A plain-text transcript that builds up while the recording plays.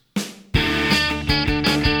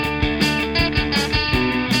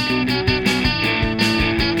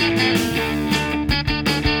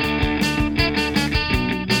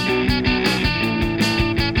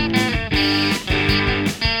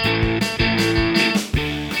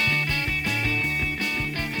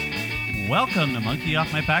Welcome to Monkey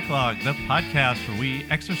Off My Backlog, the podcast where we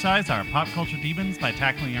exercise our pop culture demons by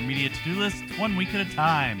tackling our media to-do list 1 week at a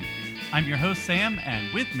time. I'm your host, Sam,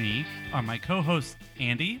 and with me are my co-hosts,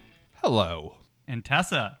 Andy. Hello. And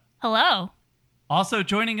Tessa. Hello. Also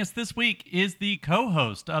joining us this week is the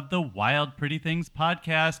co-host of the Wild Pretty Things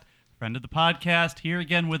podcast, friend of the podcast, here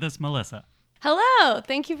again with us, Melissa. Hello.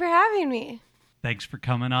 Thank you for having me. Thanks for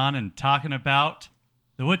coming on and talking about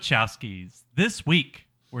the Wachowskis. This week,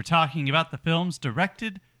 we're talking about the films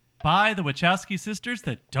directed by the Wachowski sisters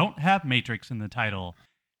that don't have Matrix in the title.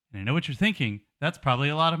 And I know what you're thinking. That's probably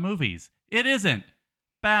a lot of movies. It isn't.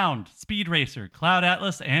 Bound, Speed Racer, Cloud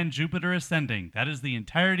Atlas, and Jupiter Ascending. That is the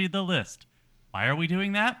entirety of the list. Why are we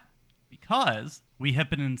doing that? Because we have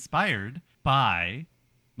been inspired by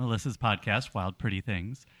Melissa's podcast, Wild Pretty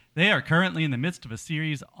Things. They are currently in the midst of a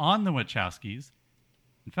series on the Wachowskis.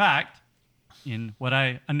 In fact, in what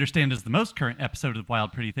I understand is the most current episode of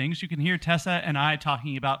Wild Pretty Things, you can hear Tessa and I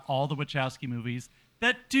talking about all the Wachowski movies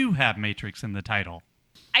that do have Matrix in the title.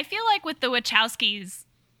 I feel like with the Wachowskis,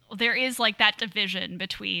 there is like that division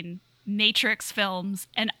between Matrix films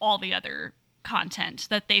and all the other content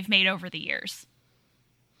that they've made over the years.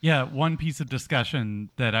 Yeah, one piece of discussion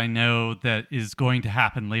that I know that is going to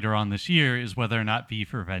happen later on this year is whether or not V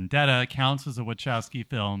for Vendetta counts as a Wachowski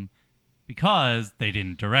film because they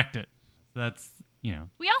didn't direct it. That's, you know.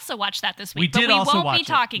 We also watched that this week, but we won't be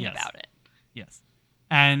talking about it. Yes.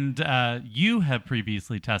 And you have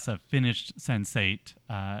previously, Tessa, finished Sense8.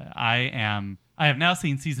 I have now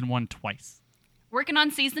seen season 1 twice. Working on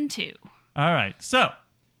season 2. All right. So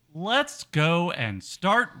let's go and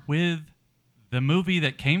start with the movie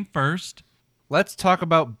that came first. Let's talk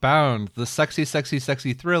about Bound, the sexy, sexy,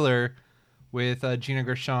 sexy thriller with Gina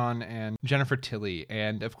Gershon and Jennifer Tilly.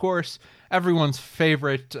 And, of course, everyone's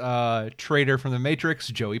favorite traitor from The Matrix,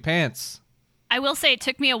 Joey Pants. I will say it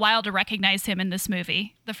took me a while to recognize him in this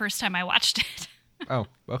movie the first time I watched it. Oh,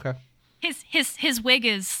 okay. His wig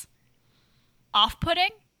is off-putting.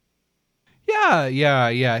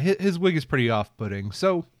 Yeah. His wig is pretty off-putting,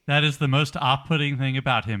 so... That is the most off-putting thing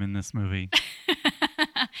about him in this movie.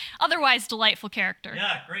 Otherwise, delightful character.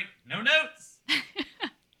 Yeah, great. No notes.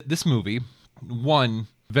 This movie, one,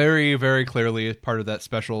 very, very clearly is part of that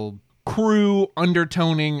special crew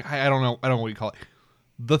undertoning. I don't know what you call it.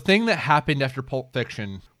 The thing that happened after Pulp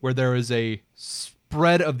Fiction, where there is a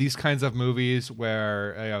spread of these kinds of movies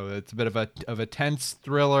where it's a bit of a tense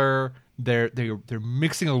thriller. They're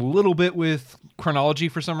mixing a little bit with chronology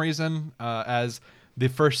for some reason, as the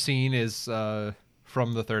first scene is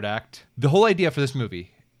from the third act. The whole idea for this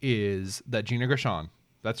movie is that Gina Gershon,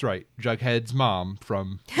 that's right, Jughead's mom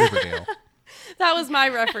from Riverdale. That was my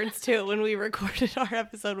reference too when we recorded our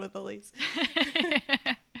episode with Elise.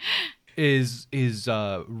 is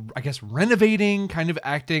I guess renovating, kind of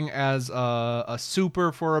acting as a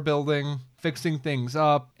super for a building, fixing things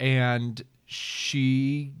up, and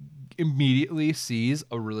she immediately sees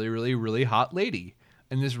a really, really, really hot lady.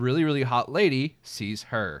 And this really, really hot lady sees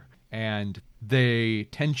her. And the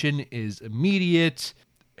tension is immediate.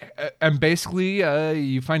 And basically,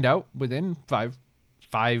 you find out within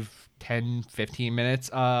 10, 15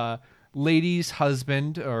 minutes, lady's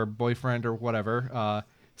husband or boyfriend or whatever,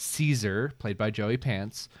 Caesar, played by Joey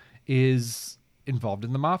Pants, is involved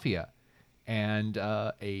in the mafia. And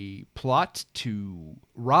a plot to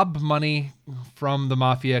rob money from the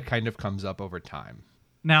mafia kind of comes up over time.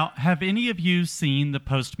 Now, have any of you seen The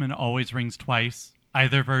Postman Always Rings Twice?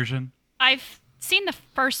 Either version? I've seen the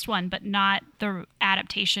first one, but not the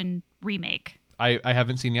adaptation remake. I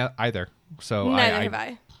haven't seen yet either. So Neither have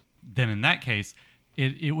I. Then in that case,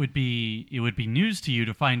 it would be news to you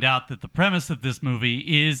to find out that the premise of this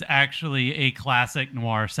movie is actually a classic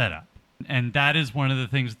noir setup. And that is one of the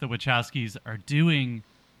things that the Wachowskis are doing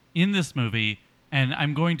in this movie. And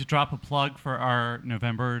I'm going to drop a plug for our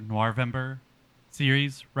November Noirvember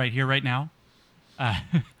series right here, right now.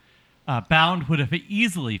 Bound would have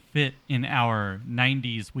easily fit in our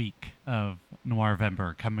 90s week of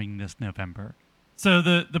Noirvember coming this November. So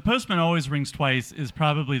the Postman Always Rings Twice is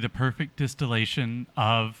probably the perfect distillation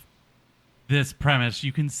of this premise.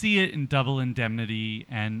 You can see it in Double Indemnity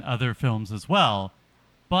and other films as well.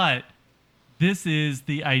 But this is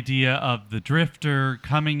the idea of the drifter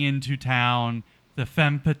coming into town, the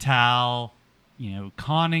femme fatale,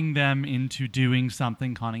 conning them into doing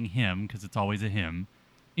something, conning him, because it's always a him,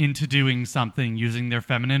 into doing something using their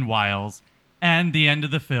feminine wiles. And the end of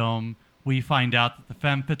the film, we find out that the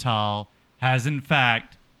femme fatale has, in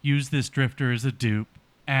fact, used this drifter as a dupe,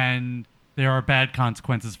 and there are bad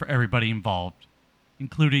consequences for everybody involved,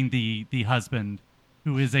 including the husband,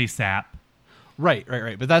 who is a sap.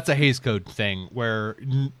 Right. But that's a Hays Code thing where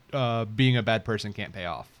being a bad person can't pay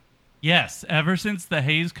off. Yes, ever since the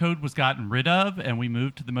Hays Code was gotten rid of and we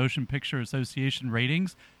moved to the Motion Picture Association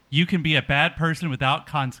ratings, you can be a bad person without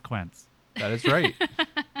consequence. That is right.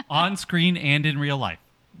 On screen and in real life.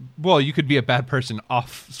 Well, you could be a bad person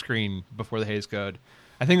off screen before the Hays Code.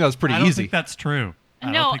 I think that was pretty I don't easy. think that's true.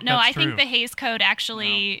 No, I think the Hays Code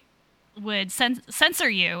actually would censor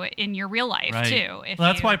you in your real life, Right. too.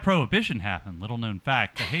 Well, that's why Prohibition happened. Little known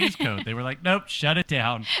fact. The Hays Code, they were like, nope, shut it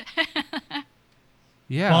down.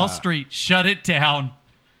 Yeah. Wall Street, shut it down.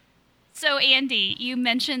 So, Andy, you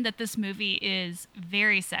mentioned that this movie is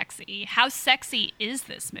very sexy. How sexy is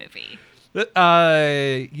this movie?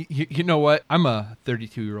 You know what? I'm a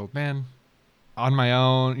 32-year-old man on my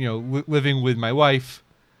own, living with my wife.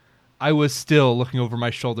 I was still looking over my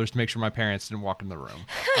shoulders to make sure my parents didn't walk in the room.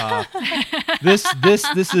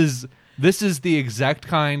 This is the exact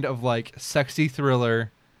kind of like sexy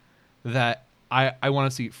thriller that I want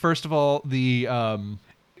to see. First of all,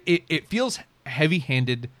 it feels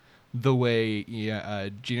heavy-handed the way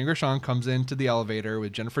Gina Gershon comes into the elevator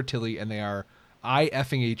with Jennifer Tilly and they are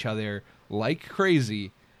eye-effing each other like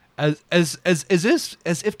crazy, as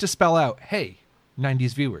if to spell out, hey,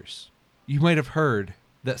 90s viewers, you might have heard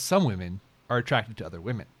that some women are attracted to other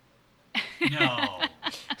women. No.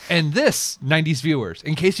 And this, 90s viewers,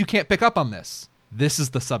 in case you can't pick up on this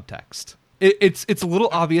is the subtext. It's a little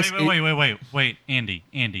obvious. Wait, Andy,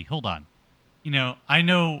 hold on. I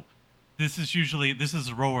know this is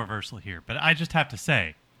a role reversal here, but I just have to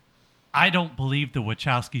say, I don't believe the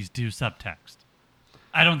Wachowskis do subtext.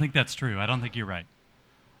 I don't think that's true. I don't think you're right.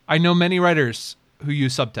 I know many writers who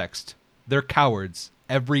use subtext. They're cowards,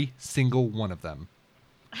 every single one of them.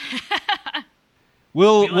 We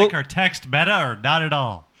like our text meta or not at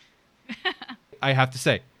all? I have to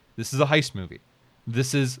say, this is a heist movie.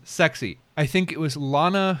 This is sexy. I think it was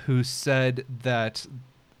Lana who said that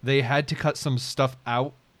they had to cut some stuff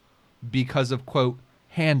out because of, quote,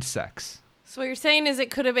 hand sex. So what you're saying is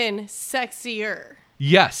it could have been sexier.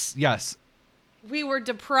 Yes. We were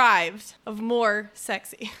deprived of more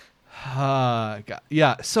sexy. God.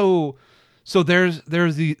 Yeah. So there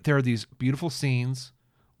are these beautiful scenes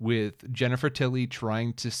with Jennifer Tilly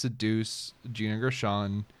trying to seduce Gina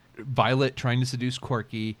Gershon, Violet trying to seduce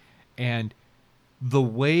Corky, and the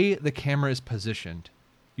way the camera is positioned,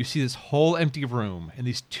 you see this whole empty room, and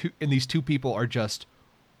these two people are just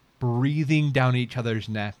breathing down each other's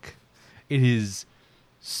neck. It is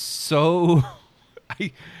so.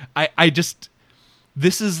 I just.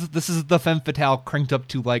 This is the femme fatale cranked up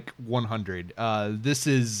to like 100. This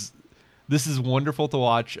is wonderful to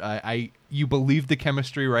watch. You believe the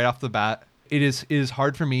chemistry right off the bat. It is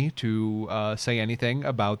hard for me to say anything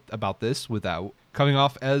about this without coming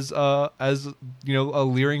off as a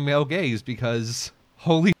leering male gaze, because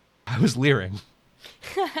holy I was leering.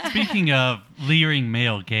 Speaking of leering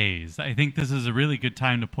male gaze, I think this is a really good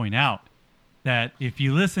time to point out that if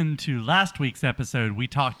you listen to last week's episode, we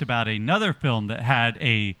talked about another film that had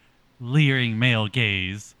a leering male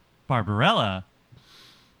gaze, Barbarella.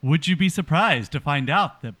 Would you be surprised to find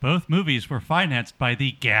out that both movies were financed by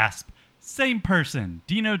the same person,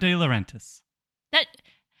 Dino De Laurentiis? That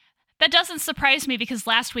doesn't surprise me, because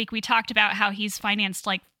last week we talked about how he's financed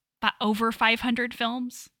like over 500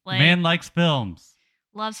 films. Man likes films.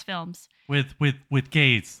 Loves films. With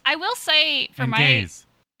gaze. I will say from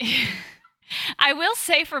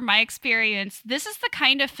my experience, this is the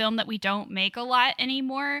kind of film that we don't make a lot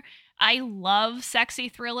anymore. I love sexy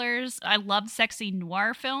thrillers. I love sexy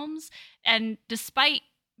noir films. And despite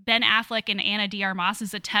Ben Affleck and Ana de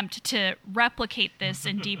Armas's attempt to replicate this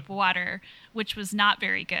in Deep Water, which was not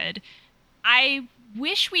very good, I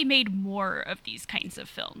wish we made more of these kinds of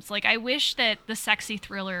films. Like, I wish that the sexy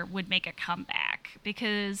thriller would make a comeback,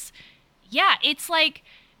 because, yeah, it's like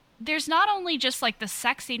there's not only just like the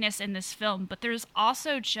sexiness in this film, but there's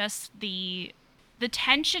also just the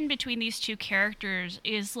tension between these two characters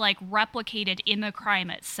is like replicated in the crime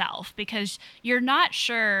itself, because you're not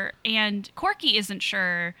sure, and Corky isn't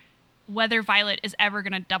sure, whether Violet is ever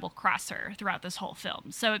going to double cross her throughout this whole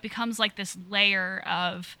film. So it becomes like this layer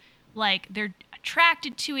of like they're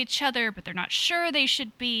attracted to each other, but they're not sure they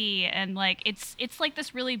should be, and like it's like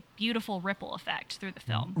this really beautiful ripple effect through the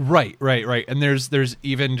film. Right. And there's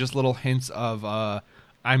even just little hints of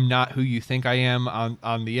I'm not who you think I am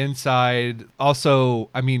on the inside. Also,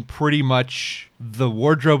 I mean, pretty much the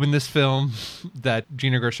wardrobe in this film that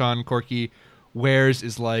Gina Gershon Corky wears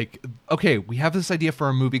is like, okay, we have this idea for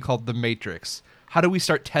a movie called The Matrix. How do we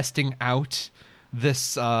start testing out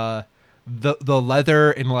this the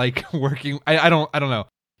leather and like working? I don't know.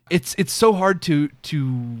 it's so hard to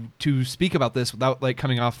speak about this without like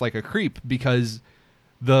coming off like a creep, because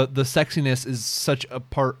the sexiness is such a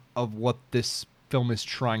part of what this film is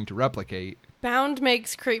trying to replicate. Bound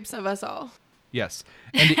makes creeps of us all. Yes,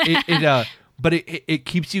 and it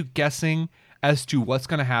keeps you guessing as to what's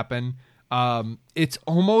going to happen. It's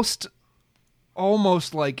almost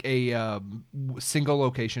like a single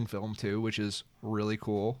location film too, which is really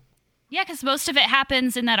cool. Yeah, because most of it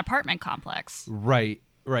happens in that apartment complex. Right.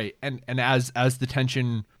 And as the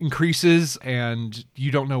tension increases and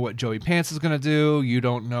you don't know what Joey Pants is going to do, you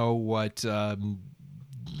don't know what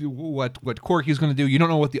Corky's going to do, you don't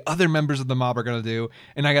know what the other members of the mob are going to do.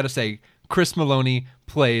 And I got to say, Chris Meloni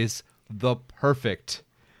plays the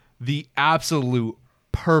absolute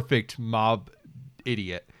perfect mob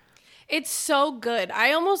idiot. It's so good.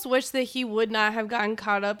 I almost wish that he would not have gotten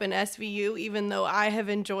caught up in SVU, even though I have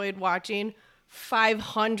enjoyed watching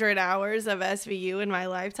 500 hours of SVU in my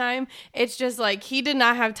lifetime. It's just like he did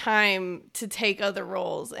not have time to take other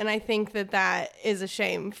roles, and I think that is a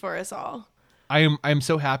shame for us all. I'm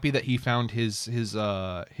so happy that he found his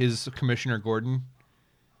Commissioner Gordon.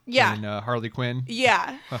 Yeah. And Harley Quinn.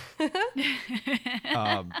 Yeah.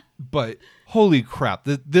 But holy crap,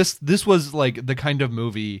 this was like the kind of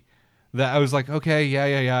movie that I was like, okay,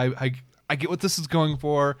 yeah, I get what this is going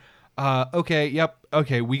for. Okay, yep,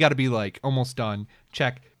 okay, we got to be like almost done.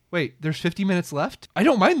 Check. Wait, there's 50 minutes left? I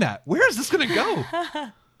don't mind that. Where is this going to go?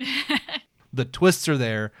 The twists are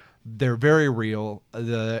there. They're very real.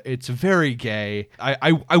 It's very gay.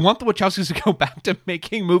 I want the Wachowskis to go back to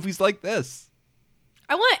making movies like this.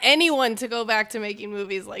 I want anyone to go back to making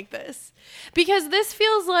movies like this, because this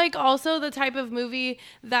feels like also the type of movie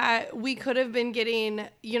that we could have been getting,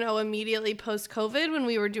 immediately post-COVID when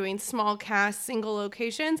we were doing small cast, single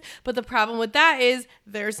locations. But the problem with that is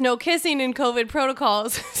there's no kissing in COVID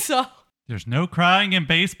protocols. So there's no crying in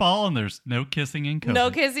baseball and there's no kissing in COVID.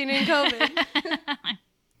 No kissing in COVID.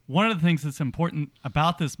 One of the things that's important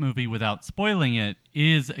about this movie, without spoiling it,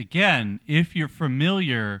 is, again, if you're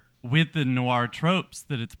familiar with the noir tropes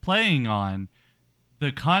that it's playing on,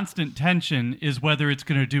 the constant tension is whether it's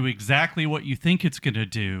going to do exactly what you think it's going to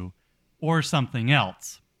do or something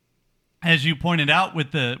else. As you pointed out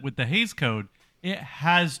with the Hays Code, it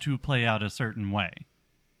has to play out a certain way.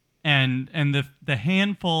 And the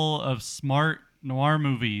handful of smart noir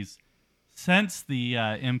movies since the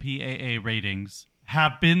MPAA ratings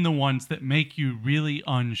have been the ones that make you really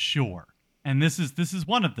unsure. And this is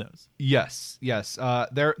one of those. Yes.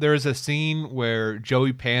 There is a scene where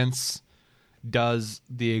Joey Pants does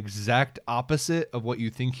the exact opposite of what you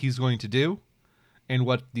think he's going to do and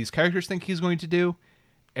what these characters think he's going to do.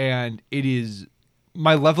 And it is,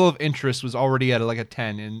 my level of interest was already at like a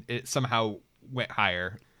 10 and it somehow went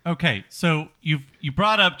higher. Okay, so you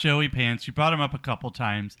brought up Joey Pants. You brought him up a couple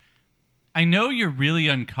times. I know you're really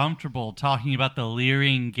uncomfortable talking about the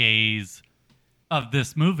leering gaze of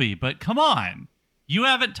this movie, but come on. You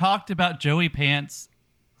haven't talked about Joey Pants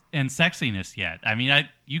and sexiness yet. I mean,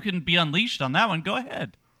 you can be unleashed on that one. Go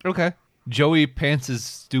ahead. Okay. Joey Pants'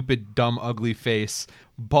 stupid, dumb, ugly face,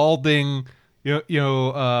 balding.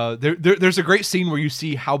 There's a great scene where you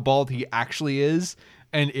see how bald he actually is,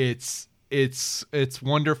 and it's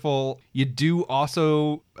wonderful. You do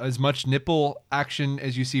also, as much nipple action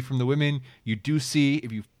as you see from the women, you do see,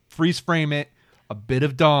 if you freeze frame it, a bit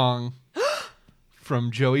of dong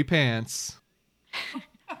from Joey Pants.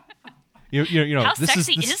 How this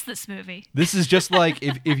sexy is this movie? This is just like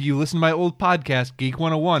if you listen to my old podcast, Geek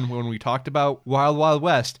 101, when we talked about Wild Wild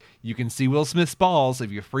West, you can see Will Smith's balls if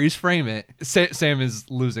you freeze frame it. Sam is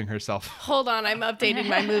losing herself. Hold on, I'm updating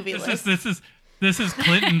my movie list. This is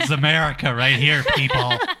Clinton's America right here,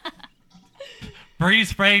 people.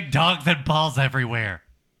 Freeze frame, dogs and balls everywhere.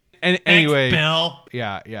 And anyway, Bill.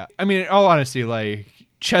 Yeah. I mean, in all honesty, like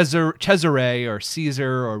Cesare or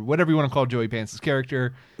Caesar or whatever you want to call Joey Pants'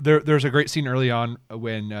 character, there's a great scene early on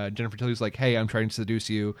when Jennifer Tilly's like, hey, I'm trying to seduce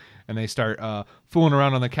you, and they start fooling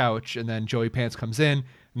around on the couch, and then Joey Pants comes in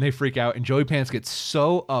and they freak out, and Joey Pants gets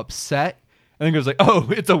so upset and then goes like, oh,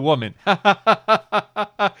 it's a woman.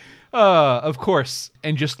 Of course,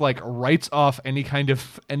 and just like writes off any kind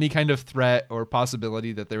of threat or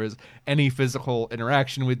possibility that there is any physical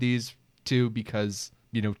interaction with these two, because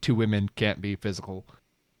two women can't be physical.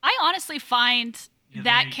 I honestly find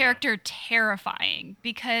that character terrifying,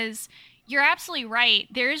 because you're absolutely right.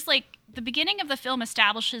 There's like the beginning of the film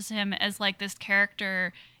establishes him as like this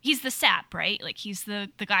character. He's the sap, right? Like he's the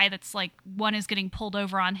guy that's like, one is getting pulled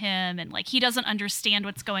over on him, and like he doesn't understand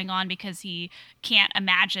what's going on because he can't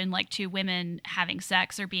imagine like two women having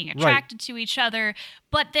sex or being attracted to each other.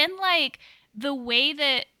 But then like the way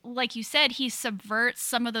that, like you said, he subverts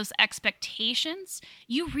some of those expectations,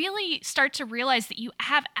 you really start to realize that you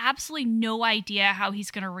have absolutely no idea how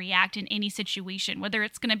he's going to react in any situation, whether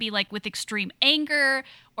it's going to be like with extreme anger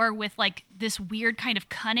or with like this weird kind of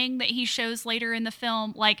cunning that he shows later in the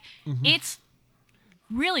film. Like, it's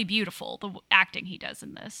really beautiful, the acting he does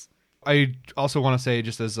in this. I also want to say,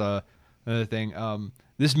 just as another thing,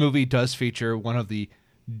 this movie does feature one of the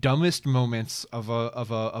dumbest moments of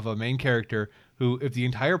a main character who, if the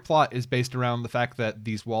entire plot is based around the fact that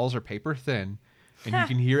these walls are paper thin and you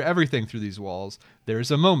can hear everything through these walls, there's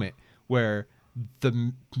a moment where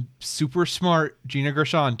the super smart Gina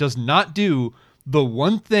Gershon does not do the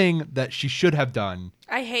one thing that she should have done.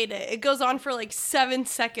 I hate it. It goes on for like 7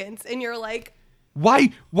 seconds, and you're like,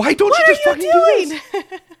 Why don't you just fucking do this?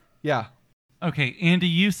 Yeah. Okay, Andy,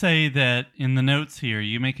 you say that in the notes here,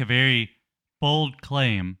 you make a very bold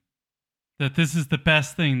claim that this is the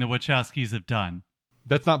best thing the Wachowskis have done.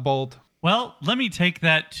 That's not bold. Well, let me take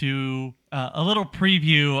that to a little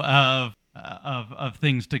preview of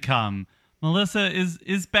things to come. Melissa,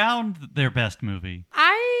 is Bound their best movie?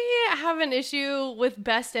 I have an issue with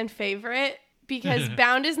best and favorite because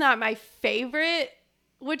Bound is not my favorite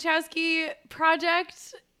Wachowski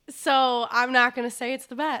project, so I'm not going to say it's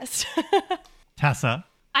the best. Tessa?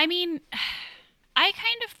 I mean, I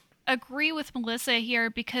kind of agree with Melissa here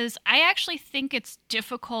because I actually think it's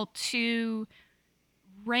difficult to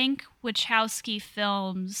rank Wachowski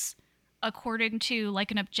films according to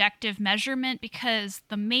like an objective measurement because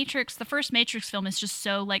the first Matrix film is just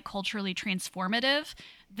so like culturally transformative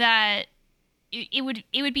that it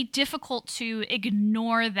would be difficult to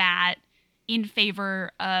ignore that in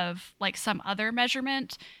favor of like some other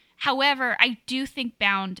measurement. However, I do think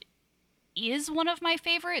Bound is one of my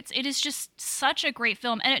favorites. It is just such a great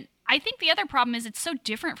film. And I think the other problem is it's so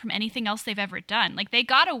different from anything else they've ever done. Like, they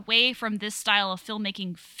got away from this style of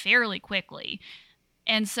filmmaking fairly quickly.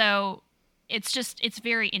 And so it's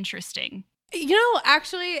very interesting. You know,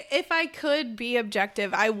 actually, if I could be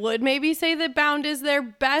objective, I would maybe say that Bound is their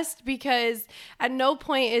best because at no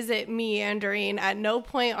point is it meandering. At no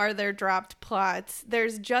point are there dropped plots.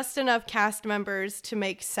 There's just enough cast members to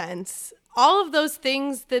make sense. All of those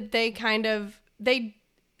things that they kind of, they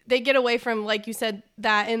get away from, like you said,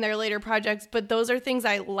 that in their later projects, but those are things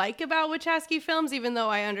I like about Wachowski films, even though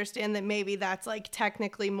I understand that maybe that's like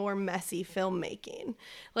technically more messy filmmaking.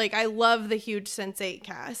 Like, I love the huge Sense8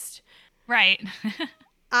 cast. Right.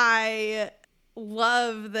 I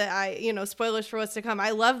love that spoilers for what's to come.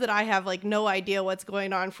 I love that I have like no idea what's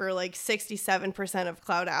going on for like 67% of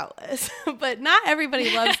Cloud Atlas, but not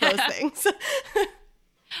everybody loves those things.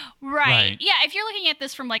 Right. Yeah. If you're looking at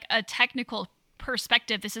this from like a technical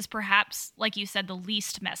perspective, this is perhaps, like you said, the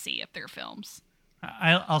least messy of their films.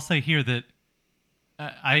 I'll say here that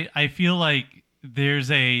I feel like there's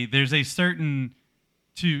a certain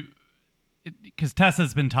because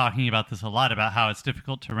Tessa's been talking about this a lot about how it's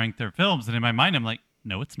difficult to rank their films, and in my mind I'm like,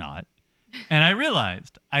 no, it's not. And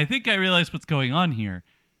I think I realized what's going on here.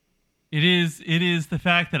 It is the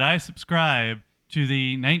fact that I subscribe to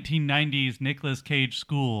the 1990s Nicolas Cage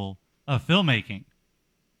school of filmmaking.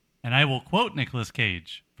 And I will quote Nicolas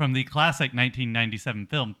Cage from the classic 1997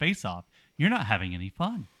 film Face Off. You're not having any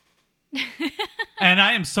fun. And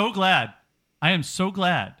I am so glad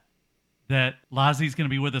that Lazzie's going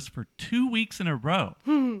to be with us for 2 weeks in a row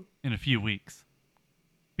in a few weeks.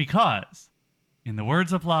 Because, in the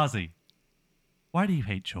words of Lazzie, why do you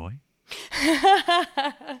hate joy?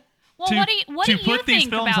 Well, what do you to put these think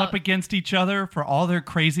films about... up against each other for all their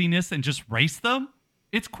craziness and just race them,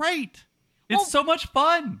 it's great. It's so much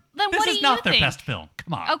fun. Then this what is do not you their think? best film.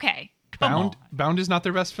 Come on. Okay. Come on. Bound is not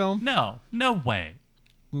their best film? No way.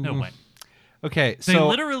 No way. Okay, They so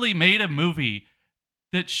literally made a movie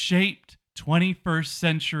that shaped 21st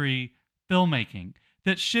century filmmaking,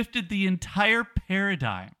 that shifted the entire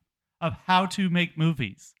paradigm of how to make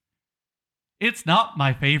movies. It's not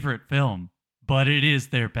my favorite film, but it is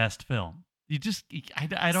their best film.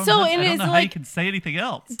 I don't know how you can say anything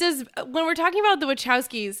else. When we're talking about the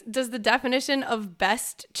Wachowskis, does the definition of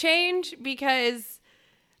best change? Because,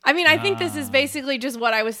 I mean, I think this is basically just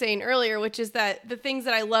what I was saying earlier, which is that the things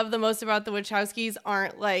that I love the most about the Wachowskis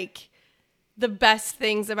aren't like the best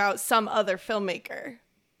things about some other filmmaker,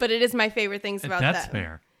 but it is my favorite things about them. That's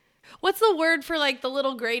fair. What's the word for like the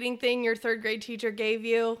little grading thing your third grade teacher gave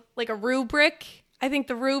you? Like a rubric? I think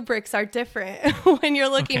the rubrics are different when you're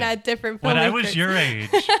looking at different filmmakers. When I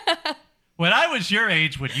was your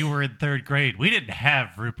age, when you were in third grade, we didn't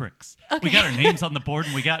have rubrics. Okay. We got our names on the board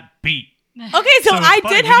and we got beat. Okay, so So it's I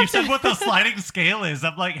funny, did when you have said to. what the sliding scale is,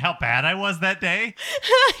 I'm like, how bad I was that day.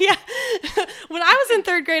 Yeah. When I was in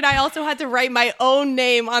third grade, I also had to write my own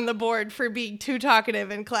name on the board for being too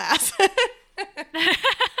talkative in class.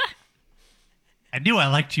 I knew I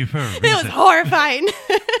liked you for a reason. It was horrifying.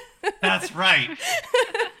 That's right.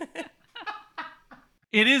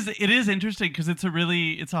 It is interesting because it's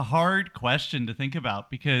a hard question to think about,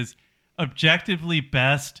 because objectively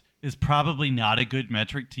best is probably not a good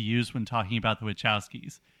metric to use when talking about the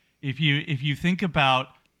Wachowskis. If you think about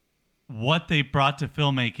what they brought to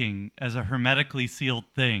filmmaking as a hermetically sealed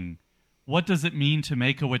thing, what does it mean to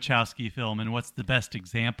make a Wachowski film, and what's the best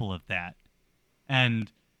example of that?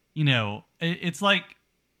 And it's like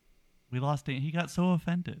we lost Dan. He got so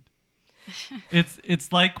offended.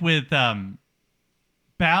 It's like with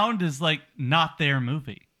Bound is like not their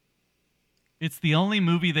movie. It's the only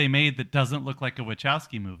movie they made that doesn't look like a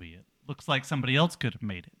Wachowski movie. It looks like somebody else could have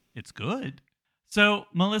made it. It's good. So,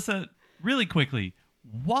 Melissa, really quickly,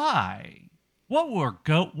 why? What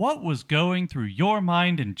was going through your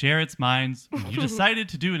mind and Jarrett's minds when you decided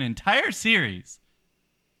to do an entire series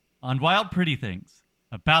on Wild Pretty Things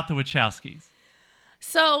about the Wachowskis?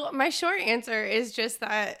 So my short answer is just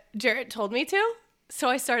that Jarrett told me to. So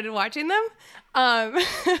I started watching them.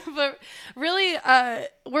 But really,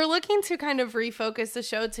 we're looking to kind of refocus the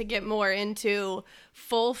show to get more into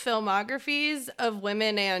full filmographies of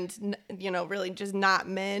women and, really just not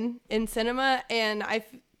men in cinema. And I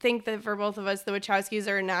think that for both of us, the Wachowskis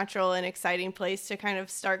are a natural and exciting place to kind of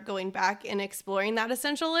start going back and exploring that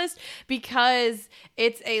essential list, because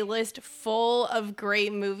it's a list full of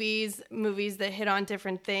great movies that hit on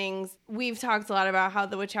different things. We've talked a lot about how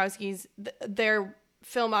the Wachowskis, their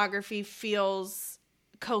filmography feels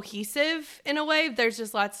cohesive in a way. There's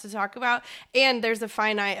just lots to talk about, and there's a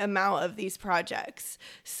finite amount of these projects,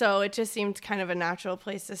 so it just seemed kind of a natural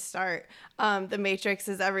place to start. The Matrix,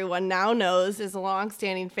 as everyone now knows, is a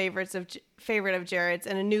long-standing favorite of Jarrett's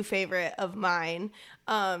and a new favorite of mine.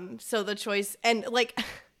 So the choice, and like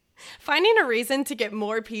finding a reason to get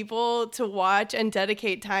more people to watch and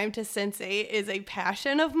dedicate time to Sense8 is a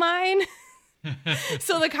passion of mine.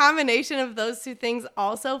 So the combination of those two things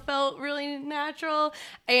also felt really natural,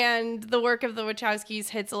 and the work of the Wachowskis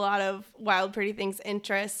hits a lot of Wild Pretty Things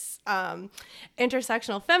interests: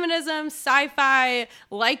 intersectional feminism, sci-fi,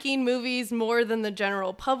 liking movies more than the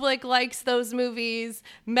general public likes those movies,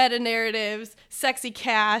 meta narratives, sexy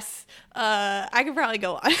casts. I could probably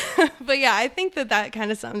go on. But yeah, I think that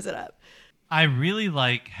kind of sums it up. I really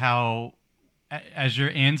like how, as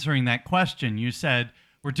you're answering that question, you said,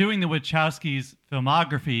 we're doing the Wachowskis'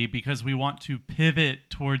 filmography because we want to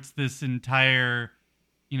pivot towards this entire,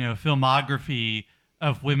 filmography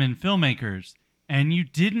of women filmmakers. And you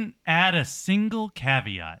didn't add a single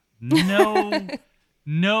caveat. No,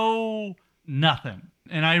 nothing.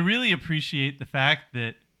 And I really appreciate the fact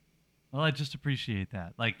that, I just appreciate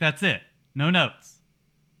that. Like, that's it. No notes.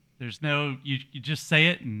 There's no, you just say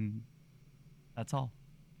it and that's all.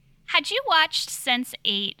 Had you watched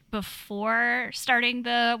Sense8 before starting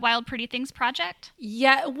the Wild Pretty Things project?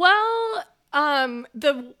 Yeah, well,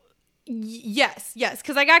 yes,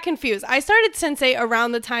 because I got confused. I started Sense8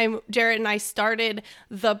 around the time Jarrett and I started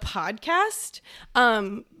the podcast.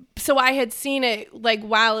 So I had seen it like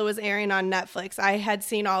while it was airing on Netflix. I had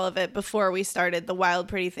seen all of it before we started the Wild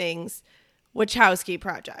Pretty Things Wachowski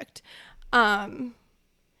project. And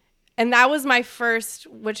that was my first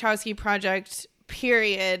Wachowski project,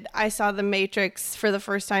 period. I saw The Matrix for the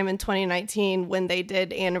first time in 2019 when they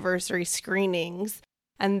did anniversary screenings.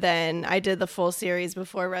 And then I did the full series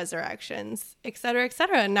before Resurrections, et cetera, et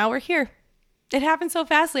cetera. And now we're here. It happened so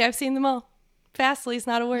fastly. I've seen them all. Fastly is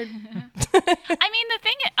not a word. I mean, the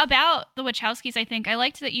thing about the Wachowskis, I think, I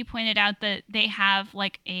liked that you pointed out that they have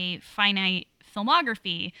like a finite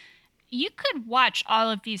filmography. You could watch all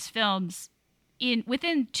of these films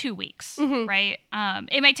within 2 weeks, right?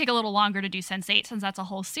 It might take a little longer to do Sense8 since that's a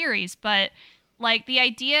whole series, but like the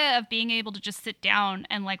idea of being able to just sit down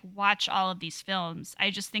and like watch all of these films, I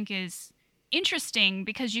just think is interesting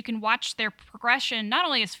because you can watch their progression not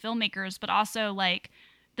only as filmmakers, but also like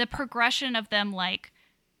the progression of them like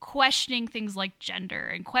questioning things like gender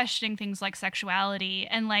and questioning things like sexuality.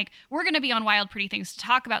 And like, we're going to be on Wild Pretty Things to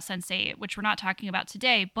talk about Sense8, which we're not talking about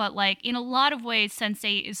today. But like, in a lot of ways,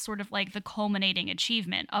 Sense8 is sort of like the culminating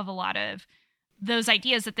achievement of a lot of those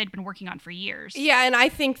ideas that they'd been working on for years. Yeah, and I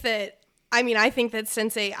think that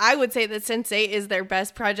Sense8, I would say that Sense8 is their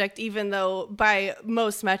best project, even though by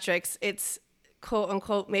most metrics, it's quote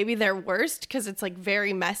unquote maybe their worst because it's like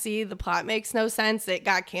very messy. The plot makes no sense. It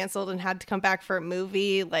got canceled and had to come back for a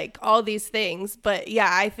movie, like all these things. But yeah,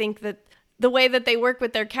 I think that the way that they work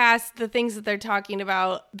with their cast, the things that they're talking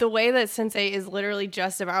about, the way that Sense8 is literally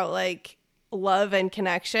just about like love and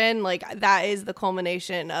connection, like that is the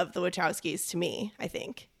culmination of the Wachowskis to me, I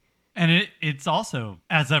think. And it's also,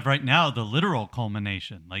 as of right now, the literal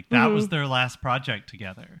culmination. Like that was their last project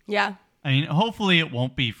together. Yeah. I mean, hopefully it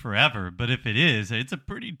won't be forever, but if it is, it's a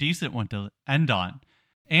pretty decent one to end on.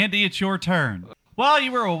 Andy, it's your turn. While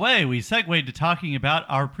you were away, we segued to talking about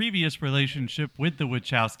our previous relationship with the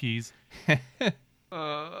Wachowskis.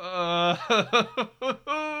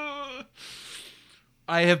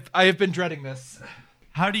 I have been dreading this.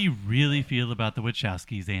 How do you really feel about the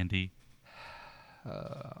Wachowskis, Andy?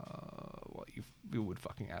 Well, you would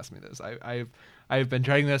fucking ask me this. I have been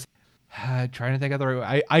dreading this. Trying to think of the right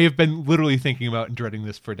way. I have been literally thinking about and dreading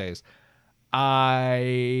this for days.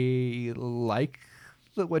 I like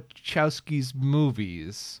the Wachowskis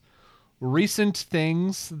movies. Recent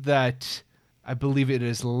things that I believe it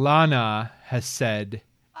is Lana has said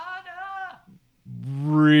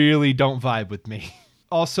really don't vibe with me.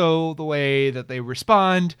 Also, the way that they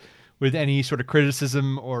respond with any sort of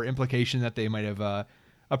criticism or implication that they might have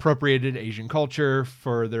appropriated Asian culture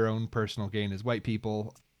for their own personal gain as white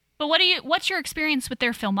people. But what's your experience with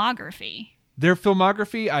their filmography? Their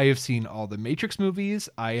filmography, I have seen all the Matrix movies.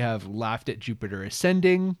 I have laughed at Jupiter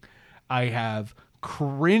Ascending. I have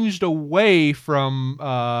cringed away from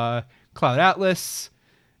Cloud Atlas.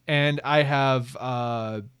 And I have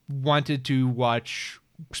wanted to watch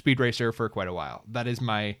Speed Racer for quite a while. That is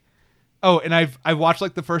my... Oh, and I've watched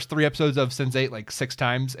like the first 3 episodes of Sense8 like 6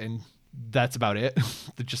 times, and that's about it.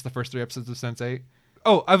 Just the first 3 episodes of Sense8.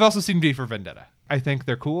 Oh, I've also seen V for Vendetta. I think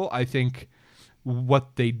they're cool. I think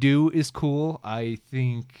what they do is cool. I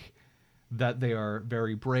think that they are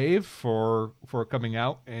very brave for coming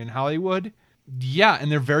out in Hollywood. Yeah,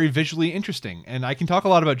 and they're very visually interesting. And I can talk a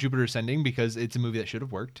lot about Jupiter Ascending because it's a movie that should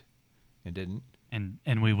have worked and didn't.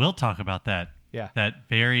 And we will talk about that. Yeah. That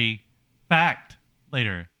very fact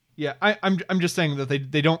later. Yeah, I'm just saying that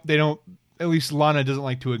they don't at least Lana doesn't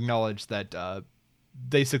like to acknowledge that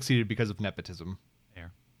they succeeded because of nepotism.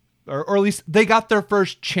 There. Or at least they got their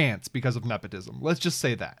first chance because of nepotism. Let's just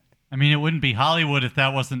say that. I mean, it wouldn't be Hollywood if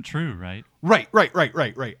that wasn't true, right? Right.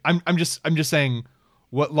 I'm just saying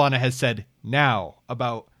what Lana has said now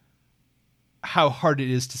about how hard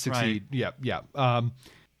it is to succeed. Right. Yeah.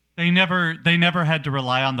 They never had to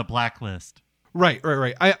rely on the blacklist. Right.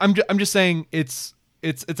 I'm just saying it's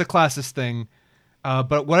a classist thing.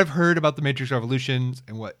 But what I've heard about the Matrix Revolutions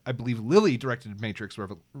and what I believe Lily directed Matrix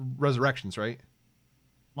Resurrections, right?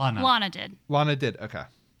 Lana did. Lana did. Okay.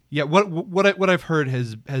 Yeah. What I've heard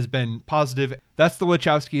has been positive. That's the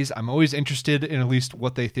Wachowskis. I'm always interested in at least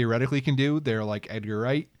what they theoretically can do. They're like Edgar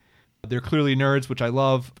Wright. They're clearly nerds, which I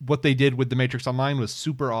love. What they did with the Matrix Online was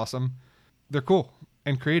super awesome. They're cool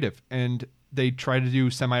and creative, and they try to do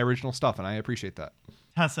semi-original stuff, and I appreciate that.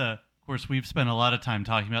 Tessa, of course, we've spent a lot of time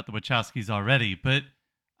talking about the Wachowskis already, but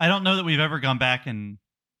I don't know that we've ever gone back and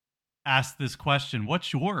asked this question.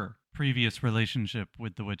 What's your previous relationship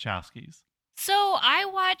with the Wachowskis? So I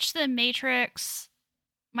watched The Matrix.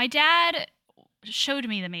 My dad showed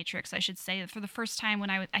me The Matrix, I should say, for the first time when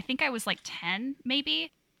I think I was like 10,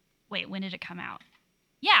 maybe. Wait, when did it come out?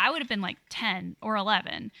 Yeah, I would have been like 10 or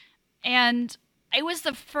 11. And it was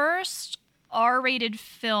the first R-rated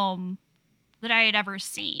film that I had ever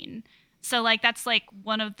seen. So like that's like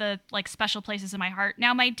one of the like special places in my heart.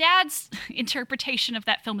 Now my dad's interpretation of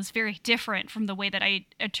that film is very different from the way that I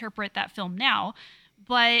interpret that film now,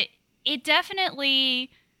 but it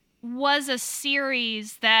definitely was a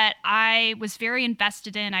series that I was very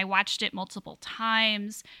invested in. I watched it multiple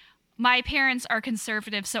times. My parents are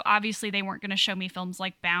conservative, so obviously they weren't going to show me films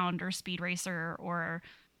like Bound or Speed Racer or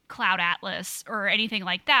Cloud Atlas or anything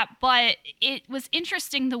like that. But it was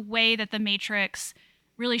interesting the way that The Matrix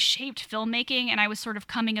really shaped filmmaking, and I was sort of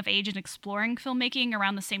coming of age and exploring filmmaking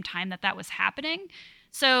around the same time that was happening.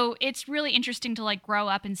 So it's really interesting to like grow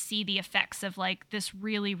up and see the effects of like this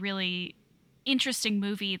really, really interesting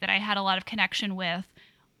movie that I had a lot of connection with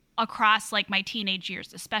across like my teenage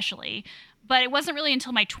years especially. But it wasn't really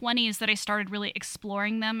until my 20s that I started really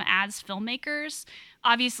exploring them as filmmakers.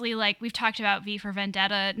 Obviously, like we've talked about V for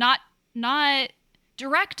Vendetta, not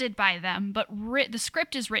directed by them, but the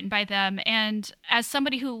script is written by them. And as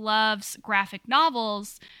somebody who loves graphic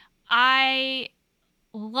novels, I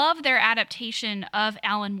love their adaptation of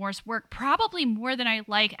Alan Moore's work, probably more than I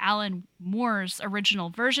like Alan Moore's original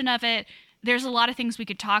version of it. There's a lot of things we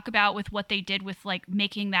could talk about with what they did with like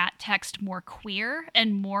making that text more queer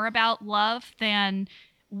and more about love than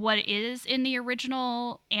what is in the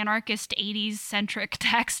original anarchist 80s centric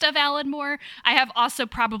text of Alan Moore. I have also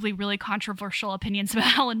probably really controversial opinions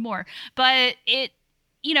about Alan Moore, but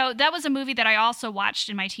that was a movie that I also watched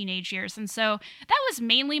in my teenage years. And so that was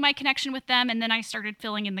mainly my connection with them. And then I started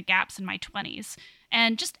filling in the gaps in my 20s.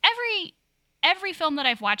 And just every film that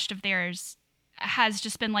I've watched of theirs has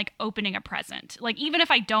just been like opening a present. Like, even if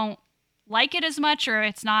I don't like it as much or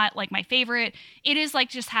it's not like my favorite, it is like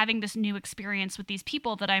just having this new experience with these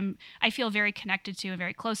people that I feel very connected to and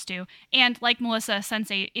very close to. And like Melissa,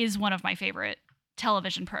 Sense8 is one of my favorite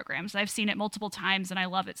television programs. I've seen it multiple times and I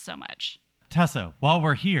love it so much. Tessa, while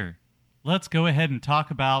we're here, let's go ahead and talk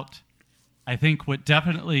about, I think, what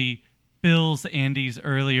definitely fills Andy's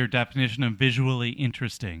earlier definition of visually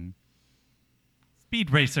interesting.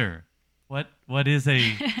 Speed Racer. What is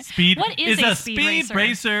a speed? What is a speed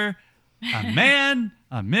racer? A man,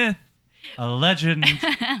 a myth, a legend,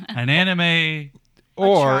 an anime,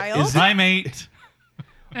 Or child? is it, primate.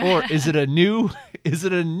 or is it a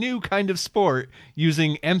new kind of sport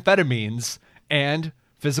using amphetamines and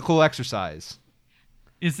physical exercise?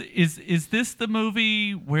 Is this the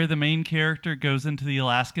movie where the main character goes into the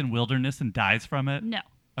Alaskan wilderness and dies from it? No.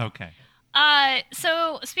 Okay.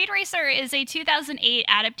 So Speed Racer is a 2008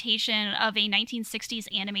 adaptation of a 1960s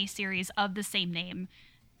anime series of the same name.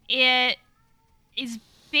 It is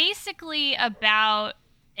basically about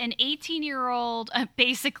an 18-year-old,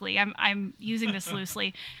 basically, I'm using this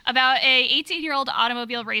loosely, about a 18-year-old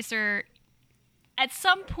automobile racer at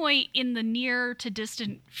some point in the near to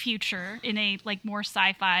distant future in a like more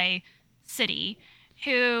sci-fi city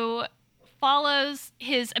who follows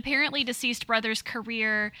his apparently deceased brother's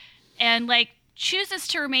career and like chooses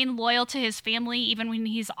to remain loyal to his family even when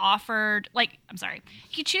he's offered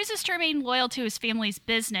he chooses to remain loyal to his family's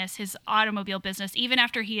business, his automobile business, even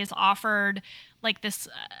after he is offered like this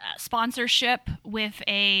sponsorship with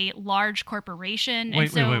a large corporation.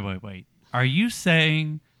 Wait. Are you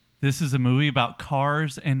saying this is a movie about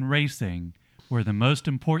cars and racing where the most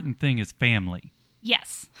important thing is family?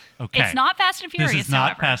 Yes. Okay. It's not Fast and Furious, This is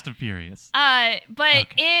not however. Fast and Furious. But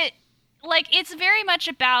Okay. it's very much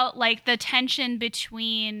about like the tension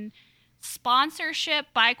between sponsorship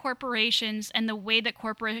by corporations and the way that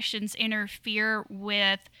corporations interfere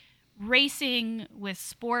with racing, with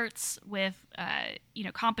sports, with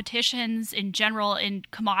competitions in general, and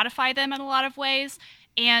commodify them in a lot of ways,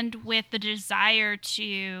 and with the desire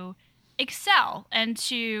to excel and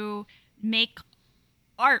to make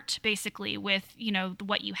art basically with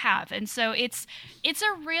what you have. And so it's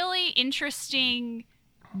a really interesting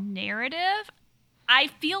narrative. I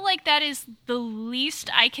feel like that is the least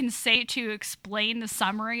I can say to explain the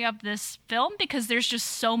summary of this film because there's just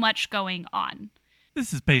so much going on.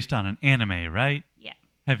 This is based on an anime, right? Yeah.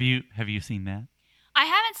 Have you seen that? I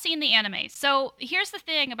haven't seen the anime. So here's the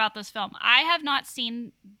thing about this film. I have not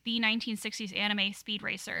seen the 1960s anime Speed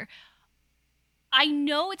Racer. I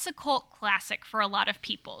know it's a cult classic for a lot of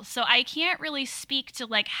people, so I can't really speak to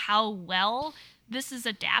like how well this is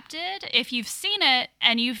adapted. If you've seen it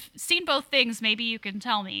and you've seen both things, maybe you can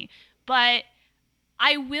tell me. But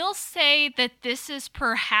I will say that this is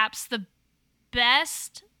perhaps the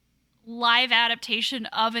best live adaptation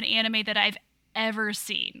of an anime that I've ever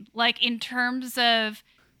seen, like in terms of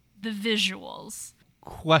the visuals.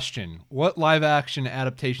 Question: what live action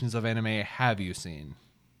adaptations of anime have you seen?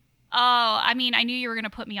 Oh, I mean, I knew you were going to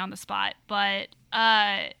put me on the spot, but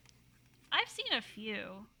I've seen a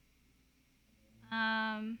few.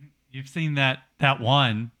 You've seen that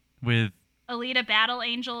one with... Alita Battle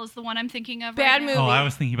Angel is the one I'm thinking of. Bad right movie. now. Oh, I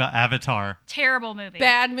was thinking about Avatar. Terrible movie.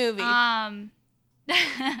 Bad movie. But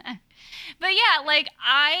yeah, like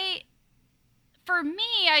for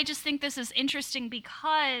me, I just think this is interesting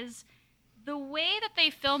because the way that they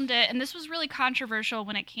filmed it, and this was really controversial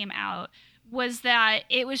when it came out, was that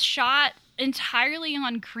it was shot entirely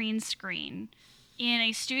on green screen in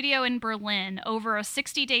a studio in Berlin over a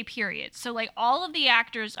 60-day period. So like all of the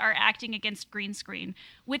actors are acting against green screen,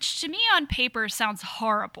 which to me on paper sounds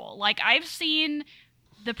horrible. Like I've seen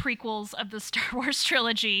the prequels of the Star Wars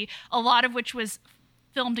trilogy, a lot of which was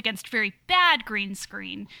filmed against very bad green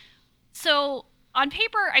screen. So on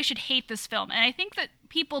paper, I should hate this film. And I think that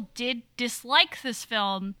people did dislike this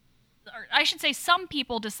film, or I should say some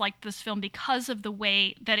people disliked this film because of the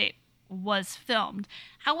way that it was filmed.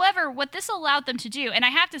 However, what this allowed them to do, and I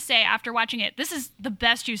have to say after watching it, this is the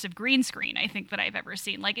best use of green screen I think that I've ever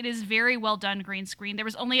seen. Like it is very well done green screen. There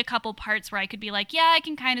was only a couple parts where I could be like, yeah, I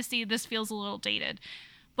can kind of see this feels a little dated.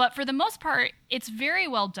 But for the most part, it's very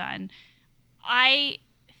well done. I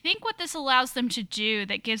think what this allows them to do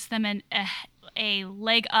that gives them a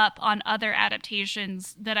leg up on other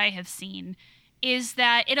adaptations that I have seen is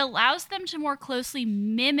that it allows them to more closely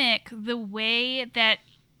mimic the way that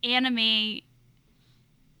anime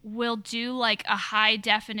will do like a high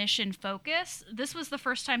definition focus. This was the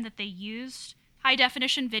first time that they used high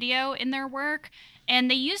definition video in their work, and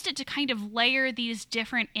they used it to kind of layer these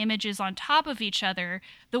different images on top of each other.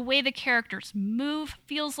 The way the characters move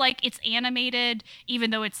feels like it's animated, even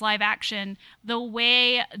though it's live action. The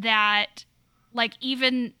way that, like,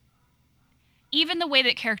 even the way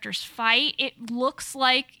that characters fight, it looks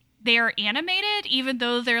like they're animated, even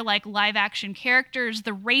though they're like live action characters.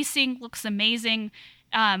 The racing looks amazing.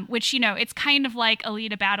 Which, it's kind of like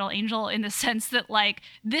Alita Battle Angel in the sense that, like,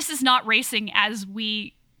 this is not racing as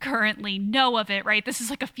we currently know of it, right? This is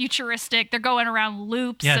like a futuristic, they're going around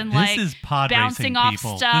loops and like is pod bouncing racing, off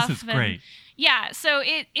people. stuff. This is great. Yeah, so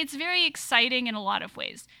it's very exciting in a lot of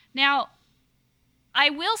ways. Now, I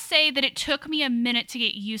will say that it took me a minute to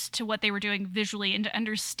get used to what they were doing visually and to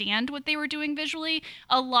understand what they were doing visually.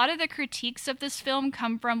 A lot of the critiques of this film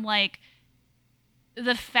come from, like,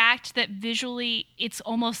 the fact that visually it's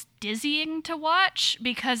almost dizzying to watch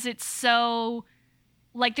because it's so,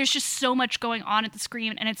 like, there's just so much going on at the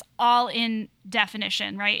screen and it's all in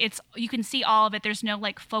definition, right? You can see all of it. There's no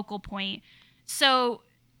like focal point. So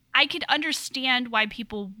I could understand why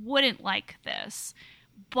people wouldn't like this.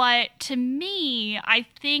 But to me, I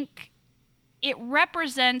think it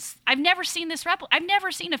represents, I've never seen I've never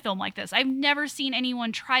seen a film like this. I've never seen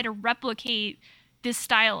anyone try to replicate this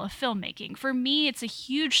style of filmmaking. For me, it's a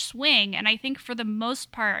huge swing, and I think for the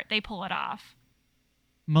most part, they pull it off.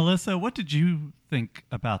 Melissa, what did you think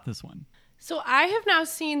about this one? So I have now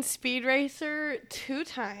seen Speed Racer 2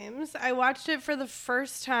 times. I watched it for the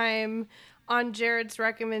first time on Jared's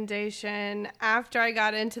recommendation after I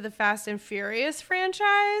got into the Fast and Furious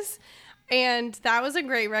franchise, and that was a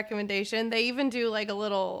great recommendation. They even do like a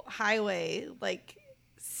little highway, like,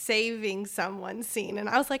 saving someone scene, and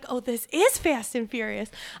I was like, oh, this is Fast and Furious.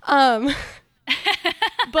 But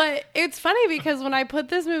it's funny because when I put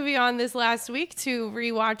this movie on this last week to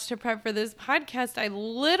rewatch to prep for this podcast, I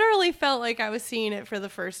literally felt like I was seeing it for the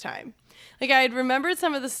first time. Like, I had remembered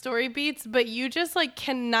some of the story beats, but you just like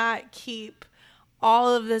cannot keep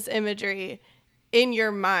all of this imagery in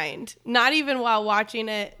your mind, not even while watching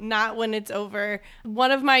it, not when it's over.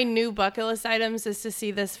 One of my new bucket list items is to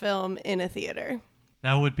see this film in a theater.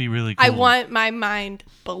 That would be really cool. I want my mind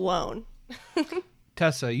blown.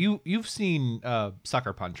 Tessa, you've seen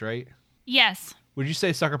Sucker Punch, right? Yes. Would you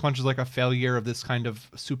say Sucker Punch is like a failure of this kind of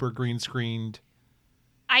super green screened?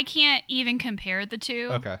 I can't even compare the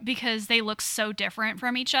two because they look so different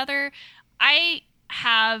from each other. I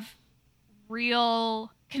have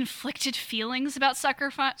real conflicted feelings about Sucker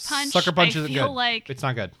Punch. Sucker Punch isn't good. Like, it's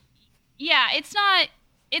not good. Yeah, it's not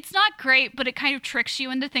great, but it kind of tricks you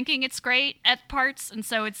into thinking it's great at parts, and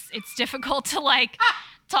so it's difficult to like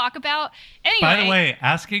talk about. Anyway, by the way,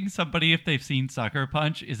 asking somebody if they've seen Sucker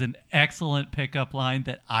Punch is an excellent pickup line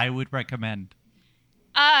that I would recommend.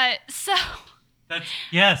 So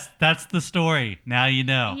that's the story. Now you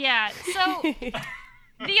know. Yeah. So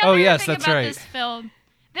the other thing about this film,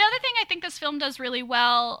 the other thing I think this film does really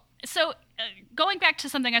well. So going back to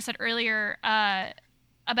something I said earlier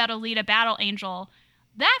about Alita Battle Angel.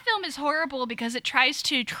 That film is horrible because it tries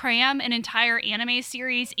to cram an entire anime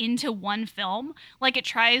series into one film. Like, it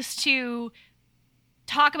tries to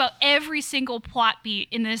talk about every single plot beat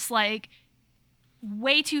in this, like,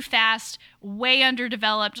 way too fast, way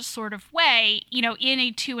underdeveloped sort of way, in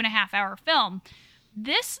a 2.5-hour film.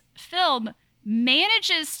 This film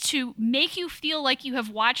manages to make you feel like you have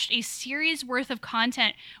watched a series worth of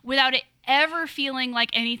content without it ever feeling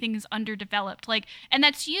like anything is underdeveloped. Like, and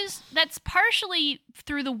that's partially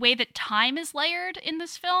through the way that time is layered in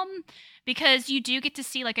this film, because you do get to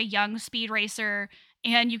see like a young Speed Racer,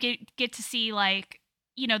 and you get to see like,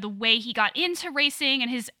 the way he got into racing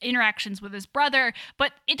and his interactions with his brother,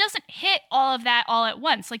 but it doesn't hit all of that all at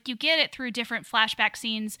once. Like, you get it through different flashback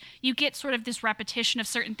scenes. You get sort of this repetition of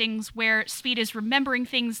certain things where Speed is remembering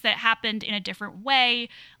things that happened in a different way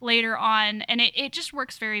later on, and it just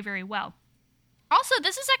works very, very well. Also,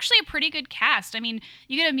 this is actually a pretty good cast. I mean,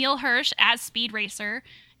 you get Emile Hirsch as Speed Racer.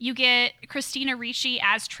 You get Christina Ricci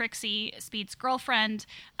as Trixie, Speed's girlfriend.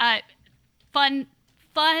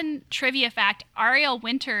 Fun trivia fact, Ariel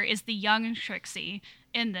Winter is the young Trixie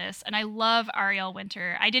in this, and I love Ariel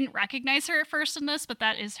Winter. I didn't recognize her at first in this, but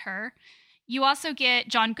that is her. You also get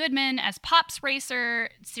John Goodman as Pops Racer,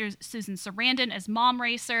 Susan Sarandon as Mom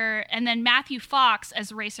Racer, and then Matthew Fox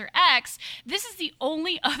as Racer X. This is the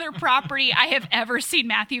only other property I have ever seen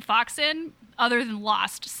Matthew Fox in, other than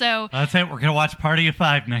Lost. So that's it. We're going to watch Party of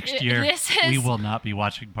Five next year. We will not be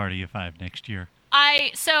watching Party of Five next year.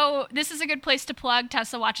 So this is a good place to plug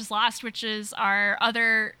Tessa Watches Lost, which is our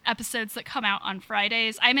other episodes that come out on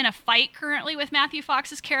Fridays. I'm in a fight currently with Matthew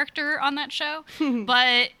Fox's character on that show,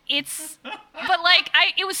 but it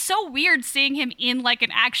was so weird seeing him in like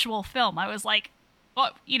an actual film. I was like, oh,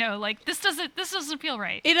 like this doesn't feel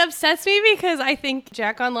right. It upsets me because I think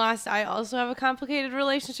Jack on Lost I also have a complicated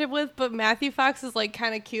relationship with, but Matthew Fox is like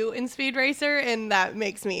kind of cute in Speed Racer, and that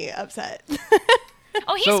makes me upset.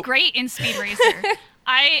 Oh, he's great in Speed Racer.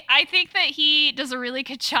 I think that he does a really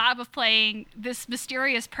good job of playing this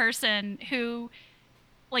mysterious person who,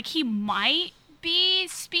 like, he might be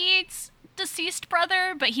Speed's deceased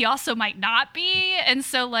brother, but he also might not be. And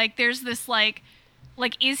so, like, there's this, like,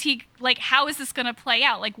 is he, like, how is this going to play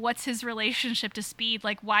out? Like, what's his relationship to Speed?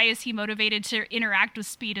 Like, why is he motivated to interact with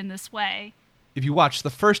Speed in this way? If you watch the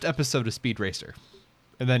first episode of Speed Racer,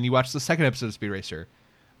 and then you watch the second episode of Speed Racer,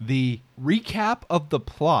 the recap of the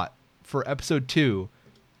plot for episode 2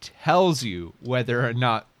 tells you whether or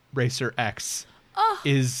not Racer X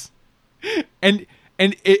is... And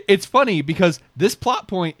it's funny because this plot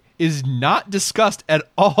point is not discussed at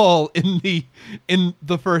all in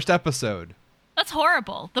the first episode. That's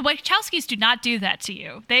horrible. The Wachowskis do not do that to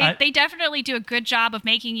you. They definitely do a good job of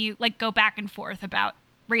making you like go back and forth about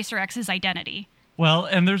Racer X's identity. Well,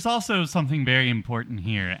 and there's also something very important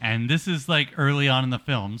here, and this is like early on in the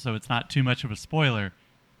film, so it's not too much of a spoiler.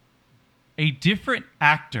 A different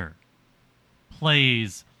actor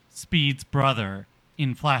plays Speed's brother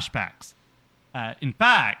in flashbacks. In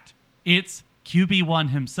fact, it's QB1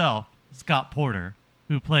 himself, Scott Porter,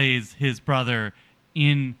 who plays his brother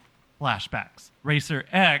in flashbacks. Racer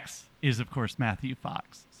X is, of course, Matthew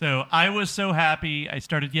Fox. So I was so happy. I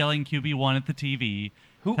started yelling QB1 at the TV.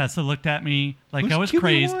 Tessa looked at me like I was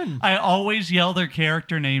crazy. I always yell their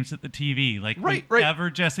character names at the TV. Like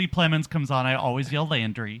whenever Jesse Plemons comes on, I always yell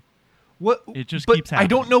Landry. What? It just keeps happening.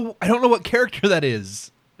 I don't know what character that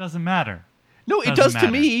is. Doesn't matter. No, it does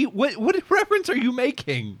to me. What reference are you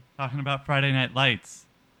making? Talking about Friday Night Lights.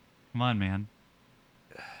 Come on, man.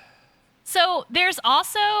 So there's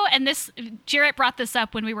also, and this Jarrett brought this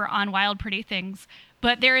up when we were on Wild Pretty Things,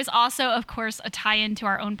 but there is also, of course, a tie-in to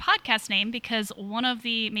our own podcast name because one of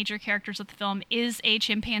the major characters of the film is a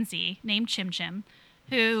chimpanzee named Chim Chim,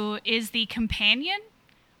 who is the companion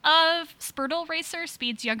of Spurtle Racer,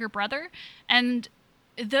 Speed's younger brother. And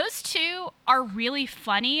those two are really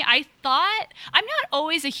funny. I'm not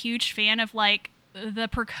always a huge fan of, like, the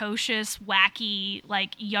precocious, wacky,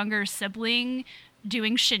 like, younger sibling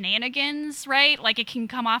doing shenanigans, right? Like, it can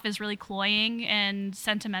come off as really cloying and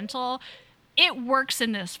sentimental. It works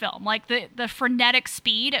in this film. Like the frenetic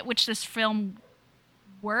speed at which this film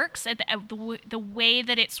works, at the way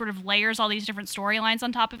that it sort of layers all these different storylines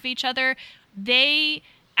on top of each other, they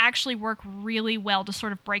actually work really well to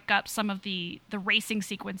sort of break up some of the racing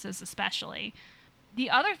sequences especially.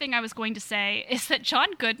 The other thing I was going to say is that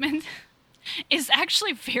John Goodman is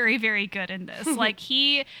actually very, very good in this. Like,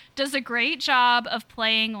 he does a great job of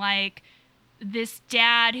playing, like, this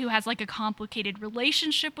dad who has like a complicated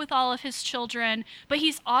relationship with all of his children, but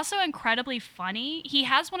he's also incredibly funny. He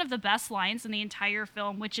has one of the best lines in the entire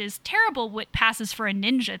film, which is terrible what passes for a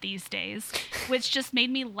ninja these days, which just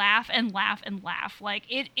made me laugh and laugh and laugh. Like,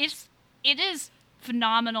 it is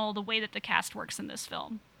phenomenal the way that the cast works in this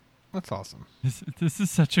film. That's awesome. This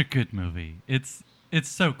is such a good movie. It's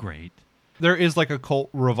so great. There is like a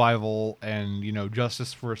cult revival and,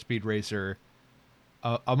 justice for a Speed Racer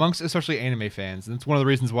amongst especially anime fans. And it's one of the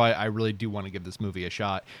reasons why I really do want to give this movie a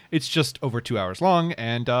shot. It's just over 2 hours long,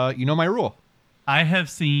 and you know my rule. I have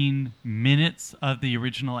seen minutes of the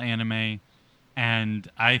original anime, and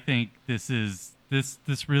I think this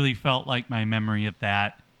really felt like my memory of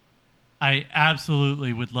that. I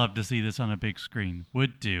absolutely would love to see this on a big screen.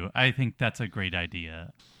 Would do. I think that's a great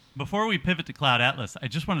idea. Before we pivot to Cloud Atlas, I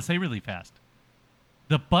just want to say really fast.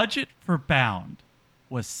 The budget for Bound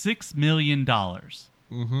was $6 million.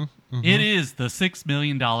 It is the $6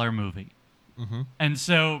 million movie. And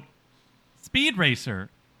so Speed Racer,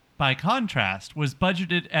 by contrast, was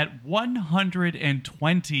budgeted at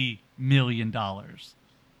 $120 million,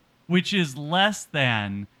 which is less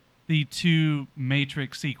than the two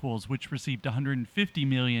Matrix sequels, which received $150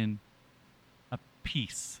 million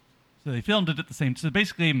apiece. So they filmed it at the same... So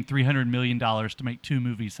basically gave them $300 million to make two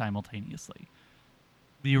movies simultaneously.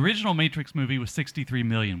 The original Matrix movie was $63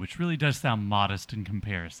 million, which really does sound modest in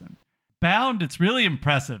comparison. Bound, it's really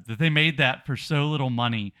impressive that they made that for so little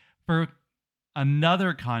money. For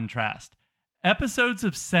another contrast, episodes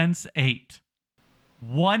of Sense8.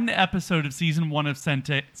 One episode of season 1 of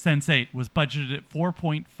Sense8 was budgeted at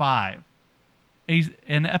 $4.5.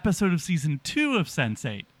 An episode of season 2 of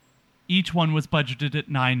Sense8, Each one was budgeted at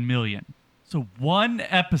 $9 million. So one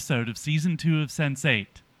episode of season 2 of Sense8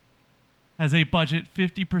 has a budget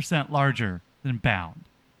 50% larger than Bound.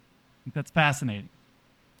 I think that's fascinating.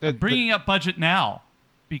 Bringing up budget now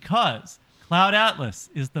because Cloud Atlas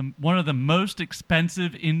is one of the most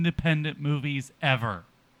expensive independent movies ever.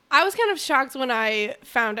 I was kind of shocked when I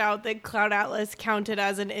found out that Cloud Atlas counted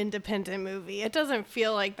as an independent movie. It doesn't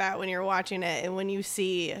feel like that when you're watching it and when you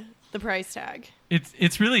see the price tag.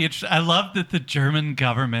 It's really interesting. I love that the German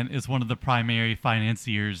government is one of the primary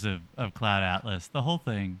financiers of Cloud Atlas. The whole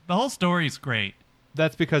thing. The whole story is great.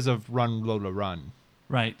 That's because of Run, Lola, Run.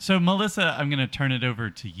 Right. So, Melissa, I'm going to turn it over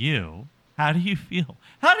to you. How do you feel?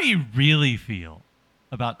 How do you really feel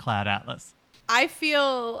about Cloud Atlas? I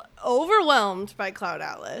feel overwhelmed by Cloud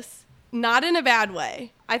Atlas. Not in a bad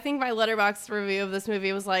way. I think my Letterboxd review of this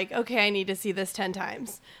movie was like, okay, I need to see this 10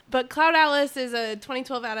 times. But Cloud Atlas is a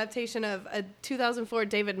 2012 adaptation of a 2004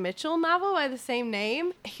 David Mitchell novel by the same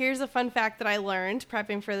name. Here's a fun fact that I learned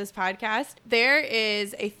prepping for this podcast. There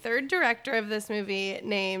is a third director of this movie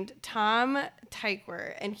named Tom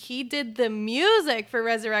Tykwer, and he did the music for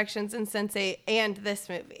Resurrections and Sense8 and this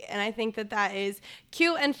movie. And I think that is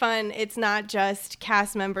cute and fun. It's not just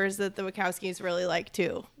cast members that the Wachowskis really like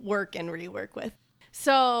to work and rework with.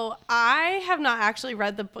 So I have not actually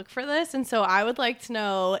read the book for this, and so I would like to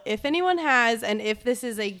know if anyone has, and if this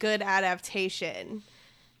is a good adaptation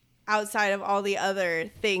outside of all the other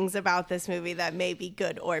things about this movie that may be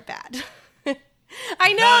good or bad.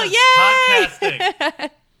 I know, yay!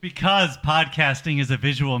 Because podcasting is a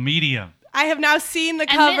visual medium. I have now seen the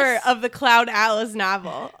cover of the Cloud Atlas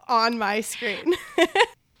novel on my screen.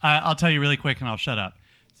 I'll tell you really quick and I'll shut up.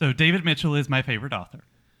 So David Mitchell is my favorite author.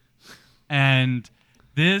 And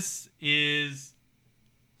this is,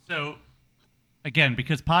 so again,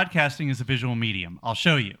 because podcasting is a visual medium, I'll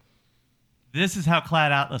show you. This is how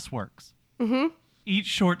Cloud Atlas works. Mm-hmm. Each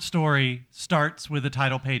short story starts with a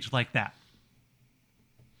title page like that.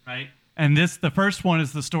 Right? And the first one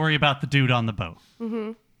is the story about the dude on the boat.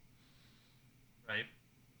 Mm-hmm. Right?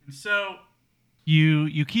 And so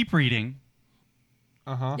you keep reading.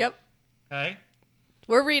 Uh-huh. Yep. Okay?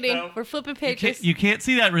 We're reading. So we're flipping pages. You can't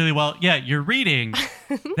see that really well. Yeah, you're reading.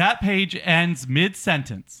 That page ends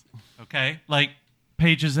mid-sentence. Okay? Like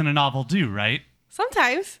pages in a novel do, right?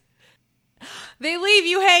 Sometimes. They leave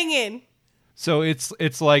you hanging. So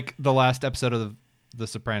it's like the last episode of The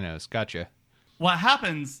Sopranos. Gotcha. What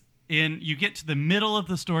happens you get to the middle of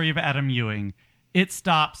the story of Adam Ewing, it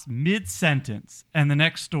stops mid-sentence, and the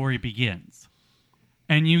next story begins.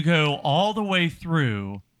 And you go all the way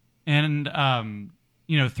through, and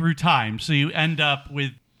through time. So you end up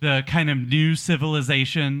with the kind of new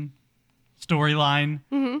civilization storyline.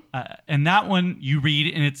 Mm-hmm. And that one you read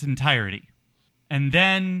in its entirety. And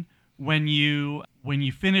then when you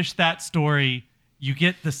finish that story, you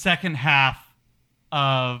get the second half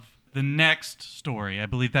of the next story. I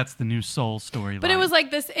believe that's the new Soul storyline. But it was like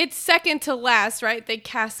this, it's second to last, right? They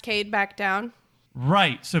cascade back down.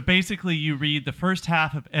 Right. So basically you read the first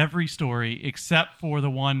half of every story except for the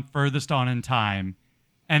one furthest on in time.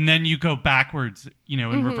 And then you go backwards,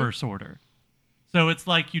 in reverse order. So it's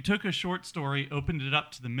like you took a short story, opened it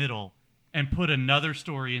up to the middle, and put another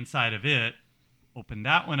story inside of it, opened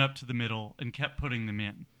that one up to the middle, and kept putting them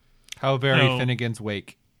in. How very Finnegan's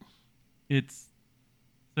Wake. That's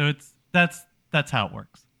how it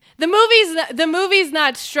works. The movie's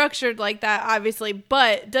not structured like that, obviously,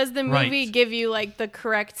 but does the movie give you like the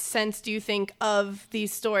correct sense, do you think, of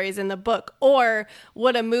these stories in the book? Or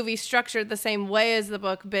would a movie structured the same way as the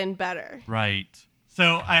book been better? Right.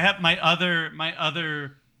 So I have my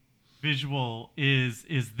other visual is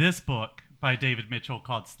this book by David Mitchell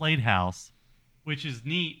called Slade House, which is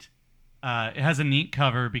neat. It has a neat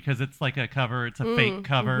cover because it's like a cover, it's a fake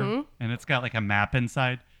cover, and it's got like a map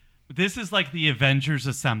inside. This is like the Avengers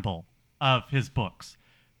Assemble of his books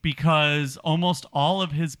because almost all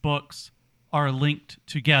of his books are linked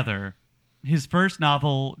together. His first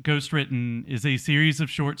novel, Ghost Written, is a series of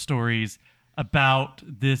short stories about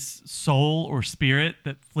this soul or spirit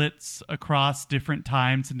that flits across different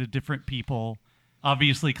times into different people.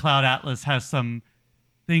 Obviously, Cloud Atlas has some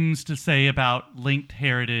things to say about linked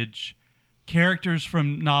heritage. Characters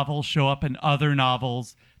from novels show up in other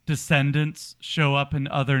novels. Descendants show up in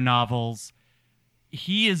other novels.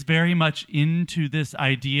 He is very much into this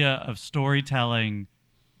idea of storytelling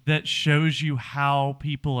that shows you how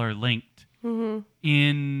people are linked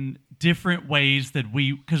in different ways that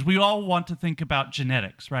because we all want to think about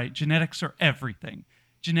genetics, right? Genetics are everything.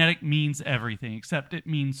 Genetic means everything, except it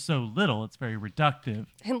means so little. It's very reductive.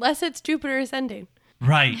 Unless it's Jupiter ascending.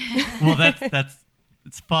 Right. Well, that's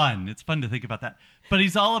it's fun. It's fun to think about that. But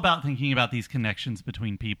he's all about thinking about these connections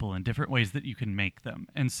between people and different ways that you can make them.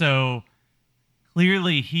 And so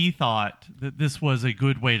clearly he thought that this was a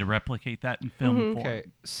good way to replicate that in film form. Okay,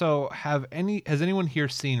 so has anyone here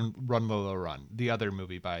seen Run Lola Run, the other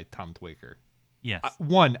movie by Tom Twicker? Yes.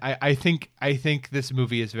 I think this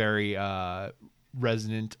movie is very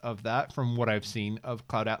resonant of that from what I've seen of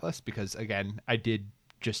Cloud Atlas, because again, I did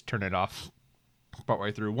just turn it off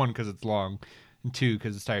partway through. One, because it's long, and two,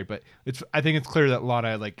 because it's tired. But I think it's clear that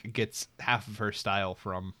Lana like gets half of her style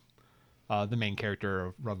from the main character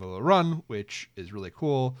of Run Lola Run, which is really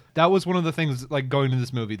cool. That was one of the things like going to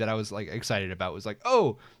this movie that I was like excited about. Was like,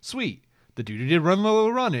 oh, sweet, the dude who did Run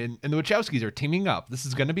Lola Run and the Wachowskis are teaming up. This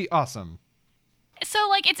is gonna be awesome. So,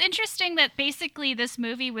 like, it's interesting that basically this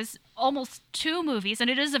movie was almost 2 movies,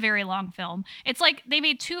 and it is a very long film. It's like they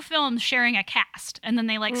made 2 films sharing a cast, and then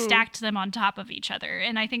they, like, stacked them on top of each other.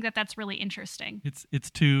 And I think that that's really interesting.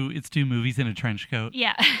 It's two movies in a trench coat.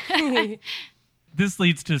 Yeah. This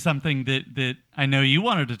leads to something that I know you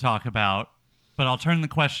wanted to talk about, but I'll turn the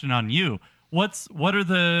question on you. What are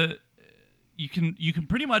the... You can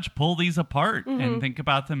pretty much pull these apart and think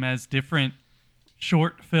about them as different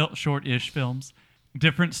short-ish films.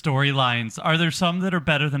 Different storylines. Are there some that are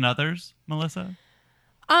better than others, Melissa?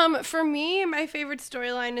 For me, my favorite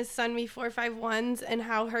storyline is Sunmi 451's and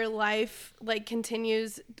how her life like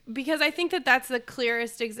continues, because I think that that's the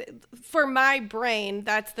clearest for my brain.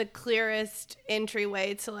 That's the clearest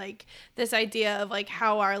entryway to like this idea of like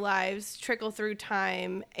how our lives trickle through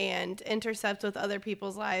time and intercept with other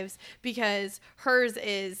people's lives, because hers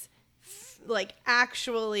is like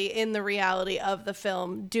actually in the reality of the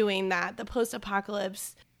film doing that. The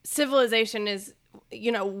post-apocalypse civilization is,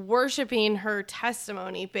 worshiping her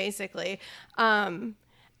testimony basically. And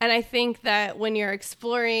I think that when you're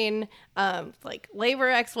exploring like labor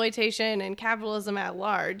exploitation and capitalism at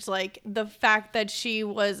large, like the fact that she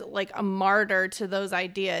was like a martyr to those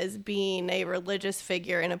ideas, being a religious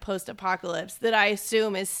figure in a post-apocalypse that I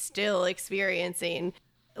assume is still experiencing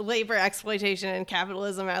labor exploitation and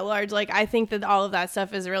capitalism at large. Like, I think that all of that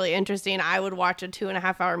stuff is really interesting. I would watch a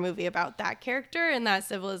 2.5-hour movie about that character and that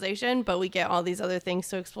civilization, but we get all these other things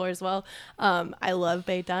to explore as well. I love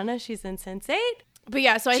Bae Donna. She's in Sense8. But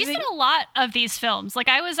yeah, so she's in a lot of these films. Like,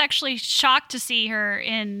 I was actually shocked to see her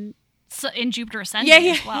in Jupiter Ascending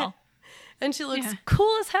as well. And she looks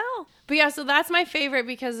cool as hell. But yeah, so that's my favorite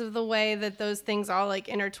because of the way that those things all like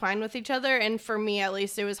intertwine with each other. And for me, at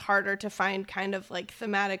least, it was harder to find kind of like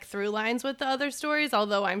thematic through lines with the other stories,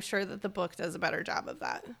 although I'm sure that the book does a better job of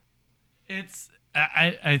that.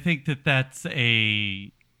 I think that's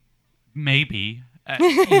a maybe.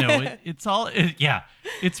 It's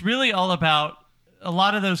really all about a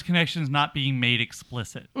lot of those connections not being made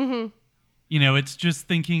explicit. Mm-hmm. It's just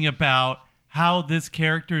thinking about how this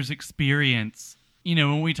character's experience,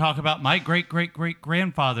 when we talk about my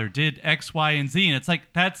great-great-great-grandfather did X, Y, and Z, and it's like,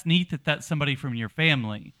 that's neat that that's somebody from your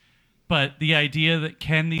family. But the idea that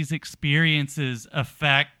can these experiences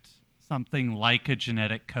affect something like a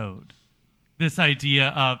genetic code? This idea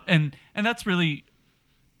of, and that's really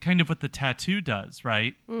kind of what the tattoo does,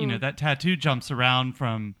 right? That tattoo jumps around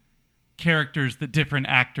from characters that different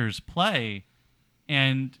actors play.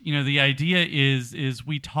 And, the idea is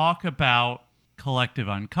we talk about collective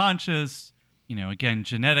unconscious, again,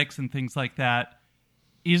 genetics and things like that.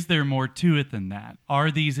 Is there more to it than that? Are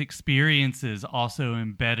these experiences also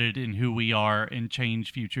embedded in who we are and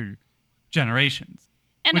change future generations?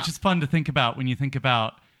 Which is fun to think about when you think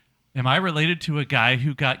about, am I related to a guy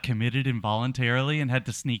who got committed involuntarily and had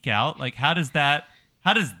to sneak out? Like, how does that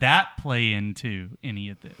play into any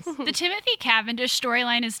of this? The Timothy Cavendish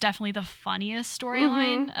storyline is definitely the funniest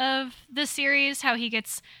storyline of the series. How he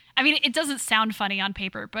gets, it doesn't sound funny on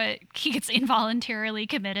paper, but he gets involuntarily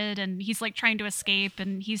committed and he's like trying to escape,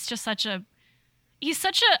 and he's such a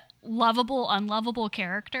lovable, unlovable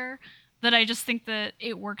character that I just think that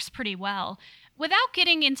it works pretty well. Without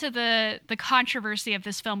getting into the controversy of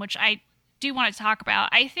this film, which I do want to talk about,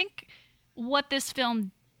 I think what this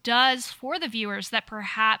film does for the viewers that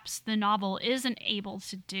perhaps the novel isn't able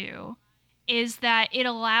to do is that it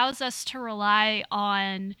allows us to rely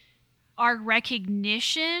on our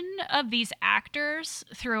recognition of these actors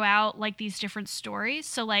throughout like these different stories.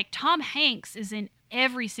 So like Tom Hanks is in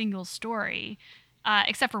every single story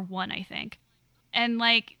except for one, I think. And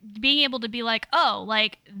like being able to be like, oh,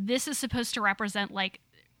 like this is supposed to represent like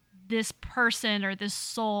this person or this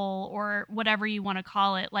soul or whatever you want to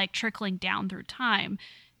call it, like trickling down through time.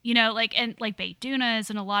 And Bae Duna is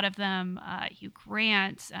in a lot of them, Hugh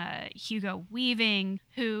Grant, Hugo Weaving,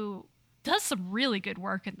 who does some really good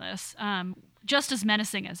work in this, just as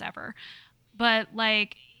menacing as ever. but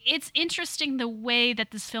like it's interesting the way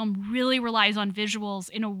that this film really relies on visuals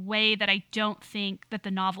in a way that I don't think that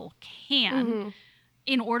the novel can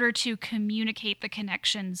in order to communicate the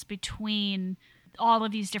connections between all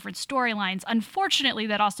of these different storylines. Unfortunately,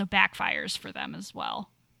 that also backfires for them as well.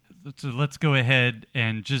 So let's go ahead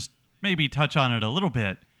and just maybe touch on it a little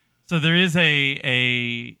bit. So there is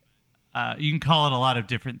you can call it a lot of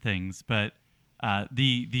different things, but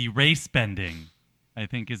the race bending, I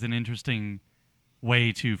think, is an interesting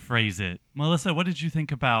way to phrase it. Melissa, what did you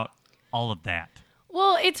think about all of that?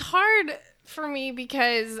 Well, it's hard for me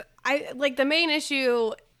because the main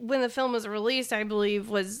issue when the film was released, I believe,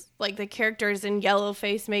 was like the characters in yellow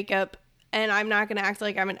face makeup, and I'm not going to act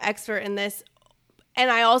like I'm an expert in this. And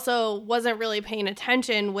I also wasn't really paying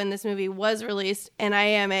attention when this movie was released, and I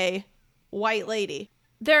am a white lady.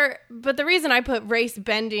 But the reason I put race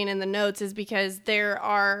bending in the notes is because there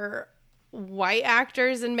are white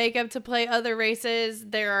actors in makeup to play other races.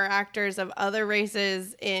 There are actors of other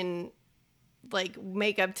races in like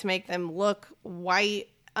makeup to make them look white.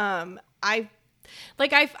 I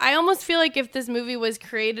almost feel like if this movie was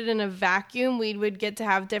created in a vacuum, we would get to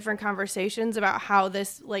have different conversations about how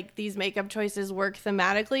these makeup choices work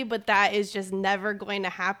thematically, but that is just never going to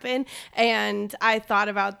happen. And I thought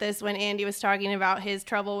about this when Andy was talking about his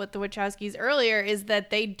trouble with the Wachowskis earlier, is that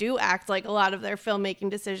they do act like a lot of their filmmaking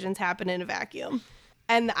decisions happen in a vacuum.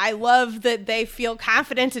 And I love that they feel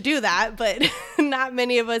confident to do that, but not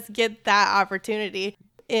many of us get that opportunity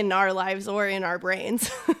in our lives or in our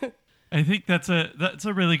brains. I think that's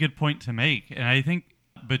a really good point to make. And I think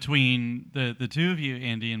between the two of you,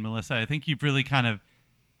 Andy and Melissa, I think you've really kind of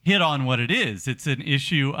hit on what it is. It's an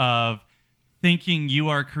issue of thinking you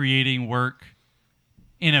are creating work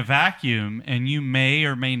in a vacuum, and you may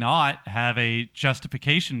or may not have a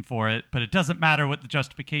justification for it, but it doesn't matter what the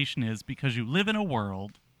justification is because you live in a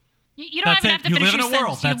world. You don't even have to finish your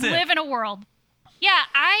sentence. That's it. You live in a world. Yeah,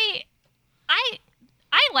 I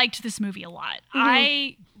liked this movie a lot.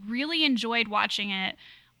 I really enjoyed watching it.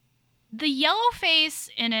 The yellow face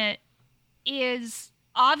in it is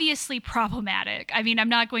obviously problematic. I mean, I'm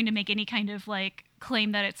not going to make any kind of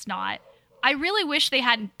claim that it's not. I really wish they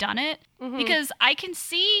hadn't done it because I can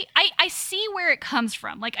see, I see where it comes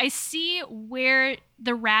from. Like, I see where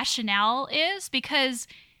the rationale is, because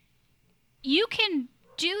you can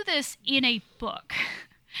do this in a book,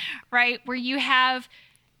 right? Where you have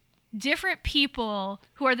different people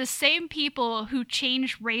who are the same people who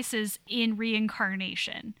change races in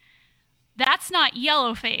reincarnation. That's not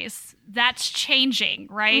yellowface. That's changing,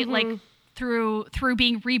 right? Like through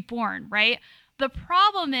being reborn, right? The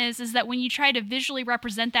problem is that when you try to visually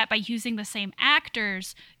represent that by using the same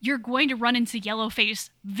actors, you're going to run into yellowface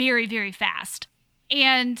very, very fast.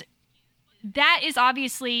 And that is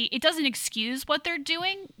obviously, it doesn't excuse what they're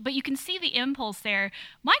doing, but you can see the impulse there.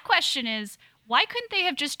 My question is, why couldn't they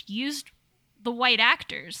have just used the white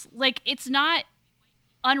actors? Like, it's not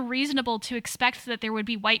unreasonable to expect that there would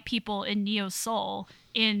be white people in Neo Soul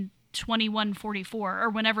in 2144 or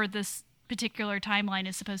whenever this particular timeline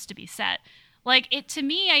is supposed to be set. Like, it, to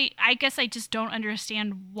me, I guess I just don't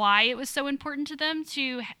understand why it was so important to them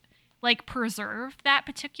to preserve that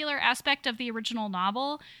particular aspect of the original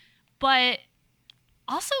novel. But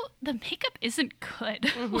also, the makeup isn't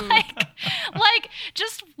good. like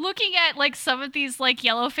just looking at some of these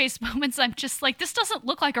yellow face moments, I'm just like, this doesn't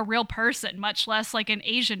look like a real person, much less like an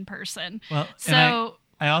Asian person. Well, so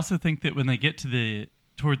I also think that when they get to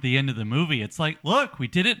toward the end of the movie, it's like, look, we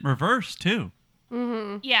did it in reverse too.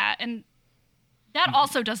 Yeah, and that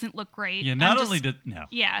also doesn't look great. Yeah, no.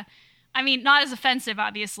 Yeah. I mean, not as offensive,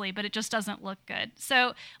 obviously, but it just doesn't look good.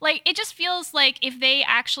 So, it just feels like if they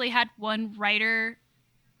actually had one writer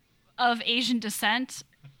of Asian descent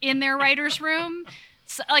in their writer's room,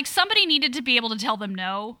 somebody needed to be able to tell them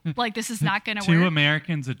no. This is not going to work. Two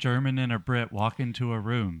Americans, a German and a Brit, walk into a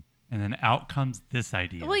room, and then out comes this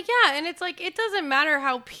idea. Well, yeah, and it's it doesn't matter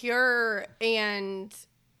how pure and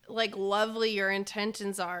lovely your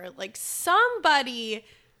intentions are. Somebody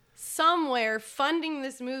somewhere funding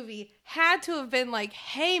this movie had to have been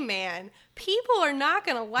hey man, people are not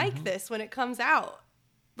gonna like this when it comes out.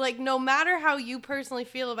 No matter how you personally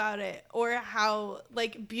feel about it or how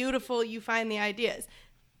beautiful you find the ideas,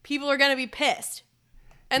 people are gonna be pissed,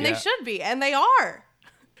 and they should be, and they are.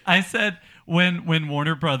 I said when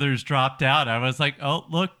Warner Brothers dropped out, I was like, oh,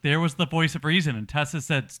 look, there was the voice of reason. And Tessa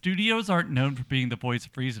said, studios aren't known for being the voice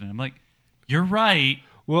of reason. I'm like, you're right.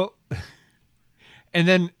 Well,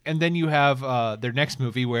 and then you have their next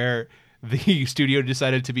movie where the studio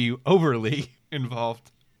decided to be overly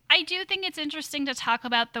involved. I do think it's interesting to talk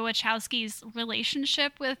about the Wachowskis'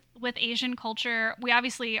 relationship with Asian culture. We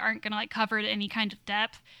obviously aren't going to cover it in any kind of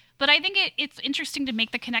depth, but I think it's interesting to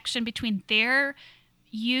make the connection between their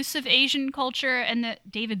use of Asian culture and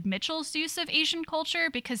David Mitchell's use of Asian culture,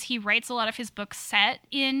 because he writes a lot of his books set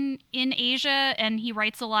in Asia, and he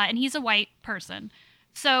writes a lot, and he's a white person.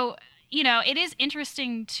 So, it is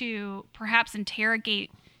interesting to perhaps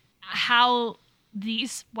interrogate how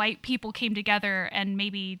these white people came together and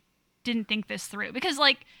maybe didn't think this through. Because,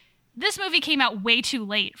 this movie came out way too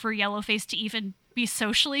late for Yellowface to even be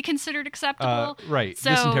socially considered acceptable. Right. So,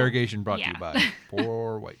 this interrogation brought to yeah. you by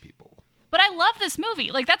 4 white people. But I love this movie.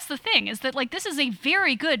 That's the thing, is that, this is a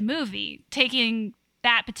very good movie, taking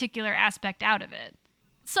that particular aspect out of it.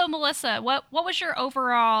 So, Melissa, what was your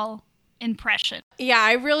overall impression? Yeah,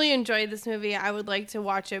 I really enjoyed this movie. I would like to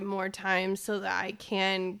watch it more times so that I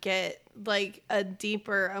can get a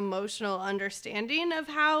deeper emotional understanding of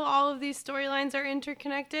how all of these storylines are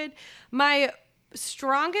interconnected. My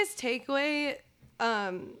strongest takeaway,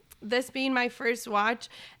 this being my first watch,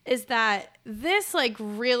 is that this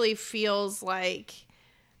really feels like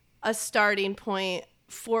a starting point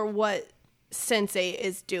for what Sense8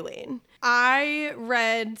 is doing. I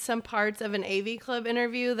read some parts of an AV Club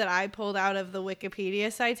interview that I pulled out of the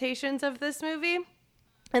Wikipedia citations of this movie.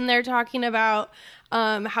 And they're talking about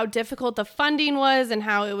how difficult the funding was and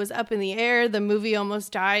how it was up in the air. The movie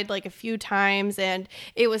almost died a few times, and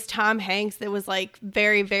it was Tom Hanks that was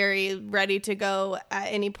very, very ready to go at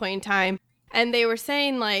any point in time. And they were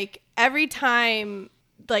saying every time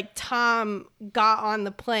Tom got on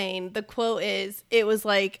the plane, the quote is, it was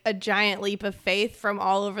a giant leap of faith from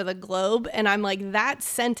all over the globe. And I'm that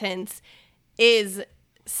sentence is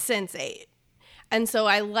Sense8. And so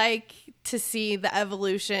I like to see the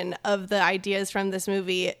evolution of the ideas from this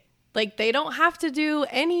movie. They don't have to do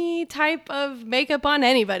any type of makeup on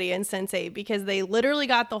anybody in Sense8, because they literally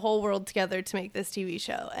got the whole world together to make this TV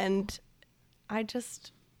show. And I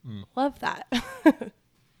just love that.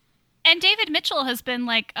 And David Mitchell has been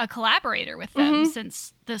a collaborator with them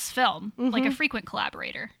since this film, a frequent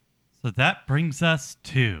collaborator. So that brings us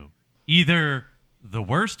to either the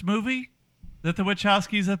worst movie that the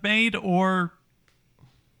Wachowskis have made, or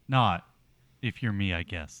not, if you're me, I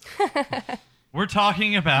guess. We're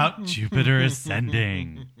talking about Jupiter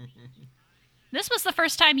Ascending. This was the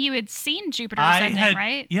first time you had seen Jupiter Ascending,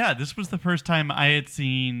 right? Yeah, this was the first time I had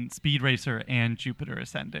seen Speed Racer and Jupiter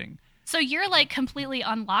Ascending. So you're completely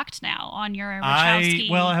unlocked now on your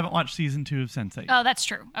Wachowski. I haven't watched season 2 of Sense8. Oh, that's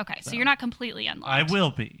true. Okay, so you're not completely unlocked. I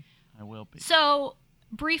will be. So,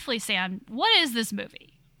 briefly, Sam, what is this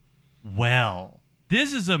movie? Well,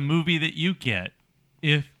 this is a movie that you get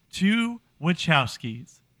if 2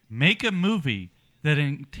 Wachowskis make a movie that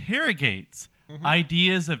interrogates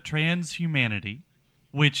ideas of transhumanity,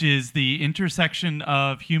 which is the intersection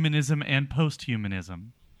of humanism and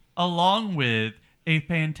post-humanism, along with a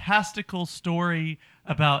fantastical story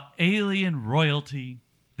about alien royalty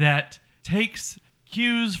that takes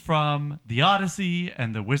cues from The Odyssey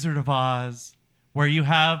and The Wizard of Oz, where you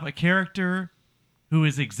have a character who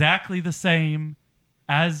is exactly the same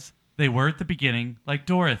as they were at the beginning, like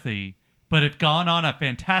Dorothy, but have gone on a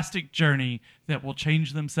fantastic journey that will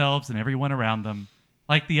change themselves and everyone around them,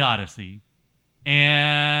 like The Odyssey.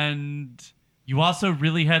 And you also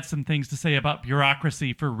really had some things to say about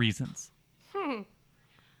bureaucracy for reasons.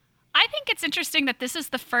 I think it's interesting that this is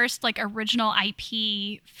the first original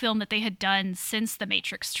IP film that they had done since the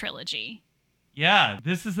Matrix trilogy. Yeah,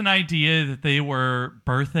 this is an idea that they were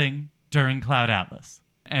birthing during Cloud Atlas.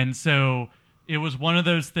 And so it was one of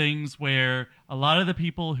those things where a lot of the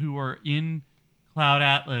people who are in Cloud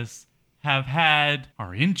Atlas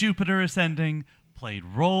are in Jupiter Ascending, played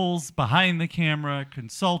roles behind the camera,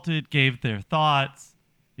 consulted, gave their thoughts.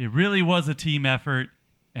 It really was a team effort,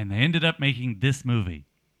 and they ended up making this movie.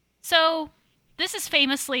 So this is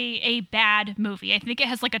famously a bad movie. I think it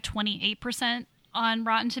has a 28% on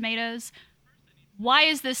Rotten Tomatoes. Why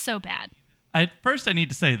is this so bad? At first, I need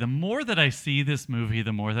to say, the more that I see this movie,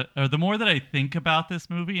 the more that I think about this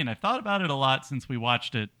movie, and I've thought about it a lot since we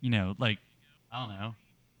watched it, a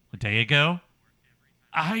day ago.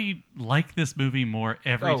 I like this movie more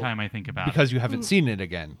every time I think about it. Because you haven't seen it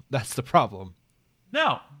again. That's the problem.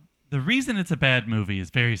 No. The reason it's a bad movie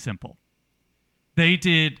is very simple. They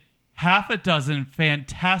did half a dozen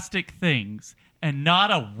fantastic things, and not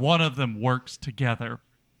a one of them works together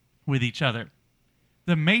with each other.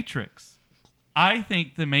 The Matrix. I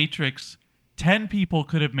think The Matrix, 10 people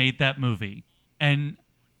could have made that movie, and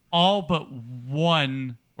all but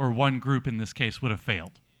one, or one group in this case, would have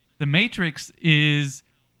failed. The Matrix is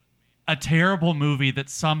a terrible movie that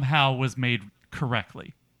somehow was made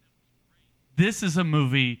correctly. This is a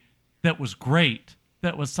movie that was great,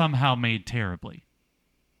 that was somehow made terribly.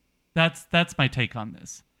 That's my take on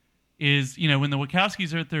this. Is, when the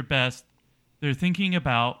Wachowskis are at their best, they're thinking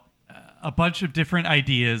about a bunch of different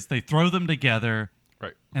ideas. They throw them together,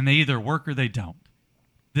 Right. and they either work or they don't.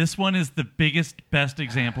 This one is the best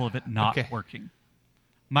example of it not working.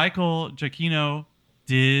 Michael Giacchino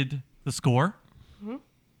did the score. Mm-hmm.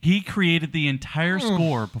 He created the entire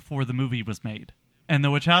score before the movie was made. And the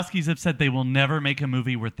Wachowskis have said they will never make a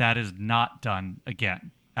movie where that is not done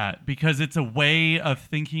again. Because it's a way of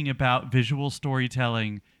thinking about visual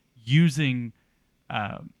storytelling using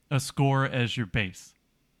a score as your base.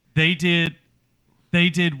 They did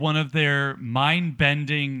one of their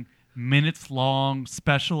mind-bending, minutes-long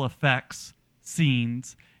special effects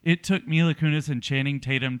scenes. It took Mila Kunis and Channing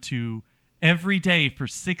Tatum to every day for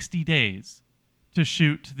 60 days to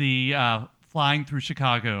shoot the flying through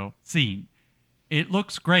Chicago scene. It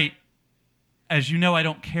looks great. As you know, I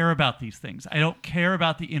don't care about these things. I don't care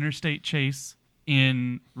about the interstate chase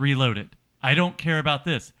in Reloaded. I don't care about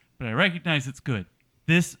this, but I recognize it's good.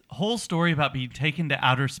 This whole story about being taken to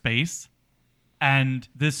outer space and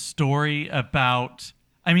this story about...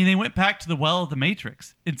 they went back to the well of the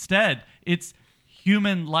Matrix. Instead, it's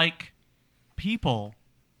human-like people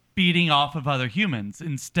feeding off of other humans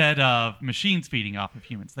instead of machines feeding off of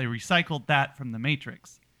humans. They recycled that from the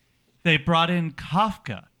Matrix. They brought in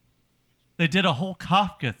Kafka. They did a whole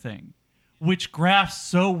Kafka thing, which graphs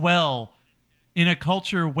so well in a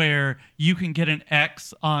culture where you can get an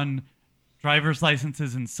X on driver's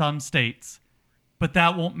licenses in some states, but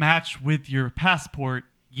that won't match with your passport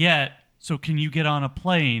yet. So can you get on a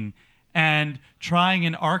plane? And trying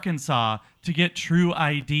in Arkansas to get true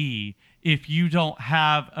ID if you don't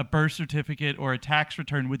have a birth certificate or a tax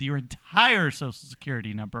return with your entire Social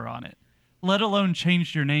Security number on it, let alone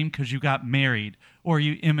changed your name because you got married or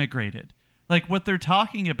you immigrated. Like, what they're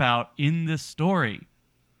talking about in this story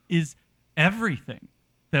is everything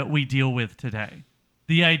that we deal with today.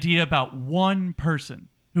 The idea about one person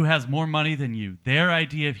who has more money than you, their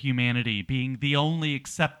idea of humanity being the only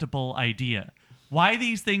acceptable idea. Why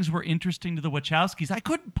these things were interesting to the Wachowskis, I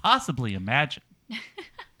couldn't possibly imagine.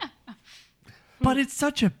 But it's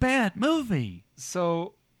such a bad movie.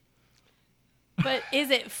 So... But is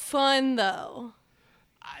it fun, though?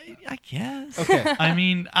 I guess. Okay.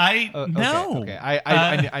 No. Okay.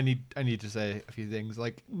 I need to say a few things.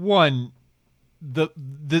 Like, one,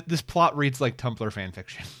 this plot reads like Tumblr fan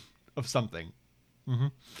fiction of something. Mm-hmm.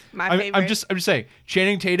 My favorite. I'm just saying.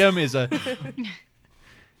 Channing Tatum is a.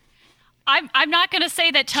 I'm not going to say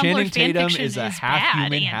that Tumblr Channing fan Tatum fiction is a bad, half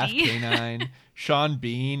human, Andy. half canine. Sean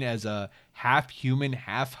Bean as a half human,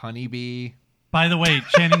 half honeybee. By the way,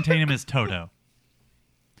 Channing Tatum is Toto.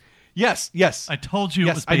 Yes. I told you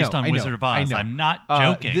it was based on Wizard of Oz. I'm not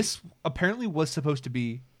joking. This apparently was supposed to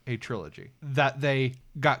be a trilogy that they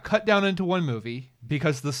got cut down into one movie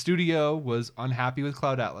because the studio was unhappy with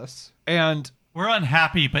Cloud Atlas. And we're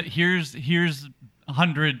unhappy, but here's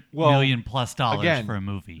 $100 million plus again, for a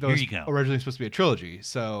movie. That Here was you go. Originally supposed to be a trilogy.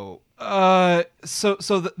 So that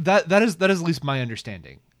is at least my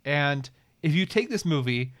understanding. And if you take this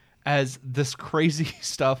movie as this crazy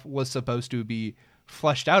stuff was supposed to be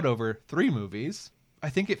fleshed out over 3 movies, I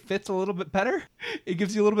think it fits a little bit better. It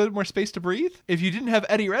gives you a little bit more space to breathe. If you didn't have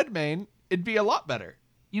Eddie Redmayne, it'd be a lot better.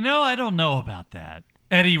 I don't know about that.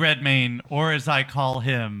 Eddie Redmayne, or as I call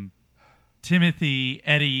him, Timothy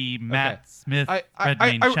Eddie Matt Smith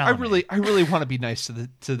Redmayne Chalamet. I really want to be nice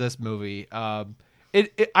to this movie. I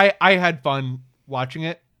had fun watching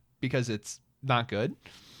it because it's not good.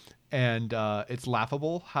 And it's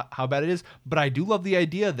laughable how bad it is. But I do love the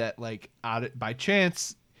idea that, like, by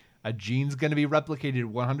chance, a gene's going to be replicated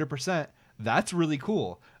 100%. That's really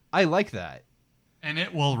cool. I like that. And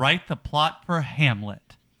it will write the plot for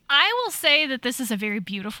Hamlet. I will say that this is a very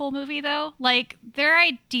beautiful movie, though. Like, their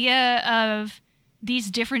idea of these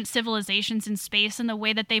different civilizations in space and the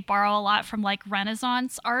way that they borrow a lot from, like,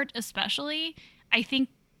 Renaissance art especially, I think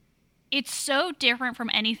it's so different from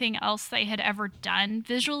anything else they had ever done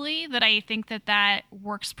visually that I think that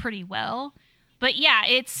works pretty well. But yeah,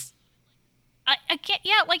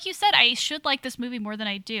 like you said, I should like this movie more than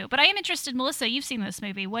I do. But I am interested, Melissa, you've seen this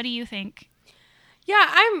movie. What do you think?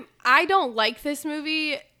 Yeah, I don't like this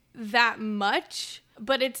movie that much,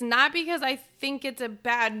 but it's not because I think it's a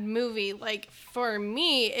bad movie. Like, for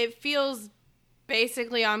me, it feels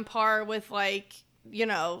basically on par with, like,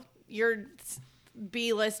 your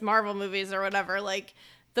B-list Marvel movies or whatever. Like,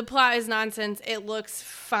 The plot is nonsense. It looks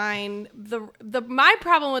fine. My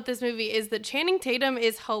problem with this movie is that Channing Tatum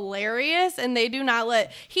is hilarious, and they do not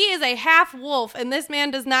let. He is a half wolf, and this man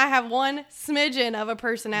does not have one smidgen of a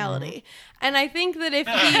personality. And I think that if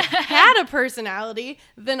he had a personality,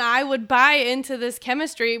 then I would buy into this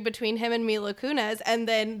chemistry between him and Mila Kunis, and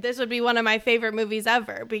then this would be one of my favorite movies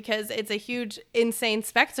ever because it's a huge, insane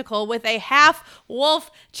spectacle with a half wolf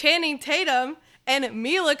Channing Tatum and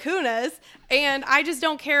Mila Kunis, and I just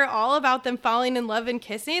don't care all about them falling in love and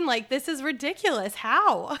kissing. Like, this is ridiculous.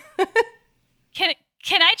 How? Can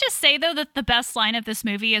I just say, though, that the best line of this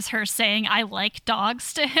movie is her saying, "I like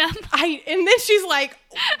dogs" to him? And then she's like,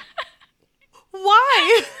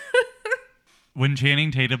 why? When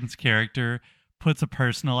Channing Tatum's character puts a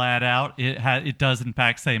personal ad out, it does in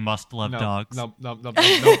fact say "must love dogs."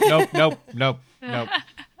 Nope.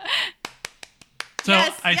 So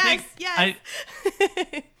yes.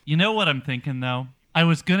 You know what I'm thinking, though? I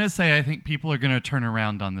was going to say I think people are going to turn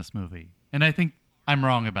around on this movie. And I think I'm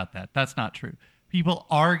wrong about that. That's not true. People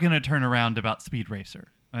are going to turn around about Speed Racer.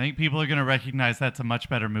 I think people are going to recognize that's a much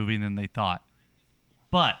better movie than they thought.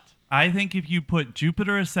 But I think if you put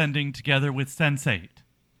Jupiter Ascending together with Sense8,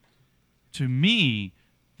 to me,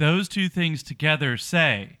 those two things together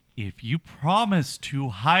say, if you promise to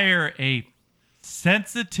hire a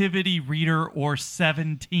sensitivity reader or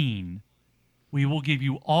 17, we will give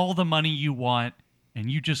you all the money you want and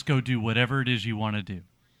you just go do whatever it is you want to do.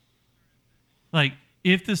 Like,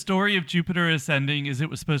 if the story of Jupiter Ascending is it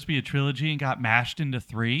was supposed to be a trilogy and got mashed into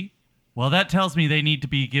 3, well, that tells me they need to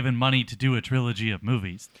be given money to do a trilogy of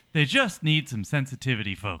movies. They just need some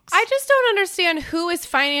sensitivity, folks. I just don't understand who is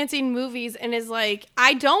financing movies and is like,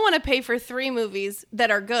 I don't want to pay for 3 movies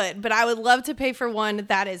that are good, but I would love to pay for one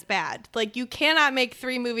that is bad. Like, you cannot make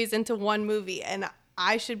 3 movies into one movie, and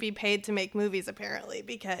I should be paid to make movies, apparently,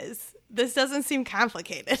 because this doesn't seem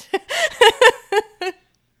complicated.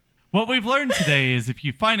 What we've learned today is if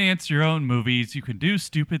you finance your own movies, you can do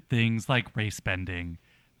stupid things like race bending.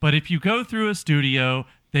 But if you go through a studio,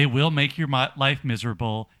 they will make your life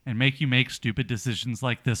miserable and make you make stupid decisions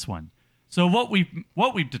like this one. So what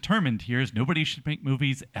we've determined here is nobody should make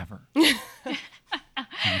movies ever. And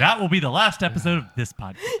that will be the last episode of this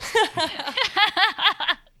podcast.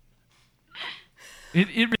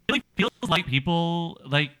 It really feels like people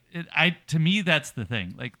like it. To me, that's the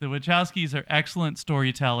thing. Like, the Wachowskis are excellent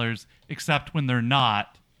storytellers, except when they're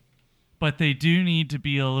not. But they do need to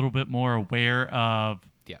be a little bit more aware of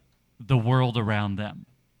the world around them.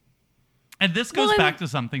 And this goes back to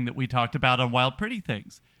something that we talked about on Wild Pretty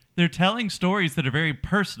Things. They're telling stories that are very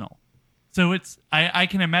personal. So I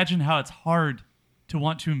can imagine how it's hard to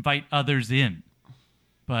want to invite others in.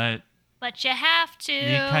 But you have to.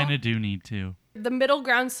 You kind of do need to. The middle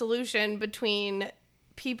ground solution between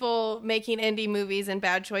people making indie movies and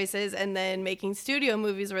bad choices and then making studio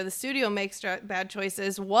movies where the studio makes bad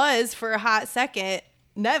choices was, for a hot second,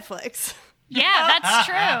 Netflix. Yeah, that's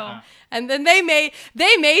true. And then they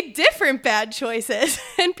made different bad choices,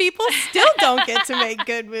 and people still don't get to make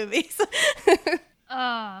good movies.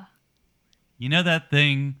 You know that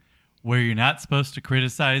thing where you're not supposed to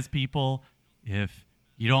criticize people if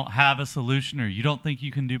you don't have a solution or you don't think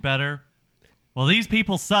you can do better? Well, these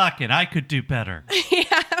people suck, and I could do better.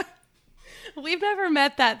 Yeah. We've never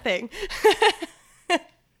met that thing.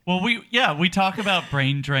 Well, we talk about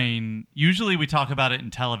brain drain. Usually we talk about it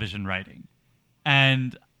in television writing.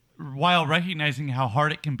 And while recognizing how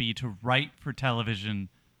hard it can be to write for television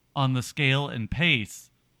on the scale and pace,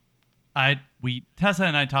 Tessa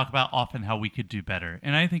and I talk about often how we could do better.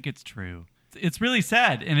 And I think it's true. It's really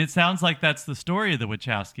sad. And it sounds like that's the story of the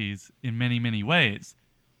Wachowskis in many, many ways.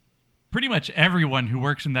 Pretty much everyone who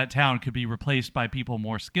works in that town could be replaced by people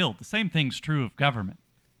more skilled. The same thing's true of government,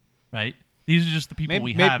 right? These are just the people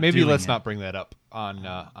we have. Maybe let's it. not bring that up on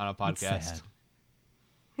a podcast.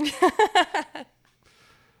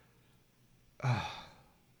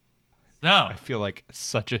 So I feel like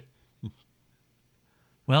such a.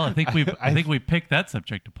 Well, I think we picked that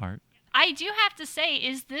subject apart. I do have to say,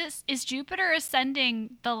 is Jupiter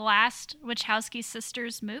Ascending the last Wachowski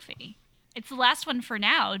sisters movie? It's the last one for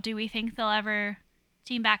now. Do we think they'll ever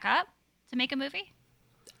team back up to make a movie?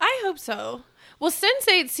 I hope so. Well,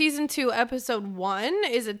 Sense8 Season 2, Episode 1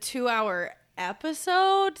 is a 2-hour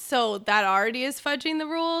episode, so that already is fudging the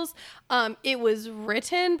rules. It was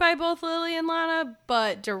written by both Lily and Lana,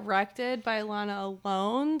 but directed by Lana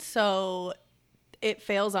alone, so it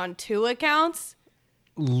fails on 2 accounts.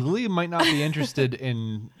 Lily might not be interested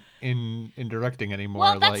in directing anymore.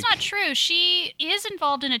 Well, that's not true. She is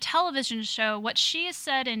involved in a television show. What she has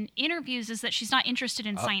said in interviews is that she's not interested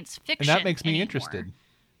in science fiction. And that makes me anymore. interested.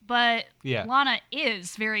 but Yeah. Lana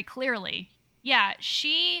is very clearly. Yeah,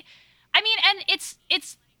 and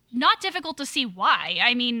it's not difficult to see why.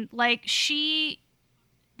 I mean, like, the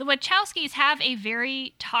Wachowskis have a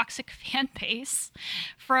very toxic fan base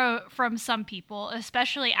from some people,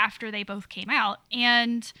 especially after they both came out.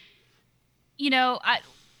 And,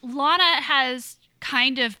 Lana has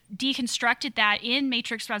kind of deconstructed that in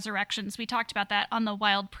Matrix Resurrections. We talked about that on the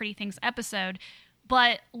Wild Pretty Things episode.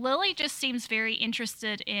 But Lily just seems very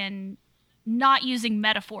interested in not using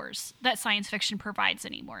metaphors that science fiction provides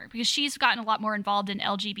anymore, because she's gotten a lot more involved in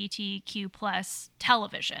LGBTQ plus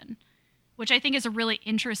television, which I think is a really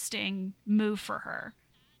interesting move for her.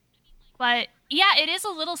 But yeah, it is a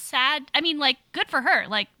little sad. I mean, like, good for her.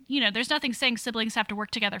 Like, there's nothing saying siblings have to work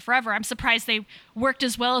together forever. I'm surprised they worked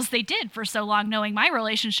as well as they did for so long, knowing my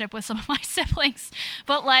relationship with some of my siblings.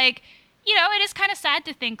 But, like, it is kind of sad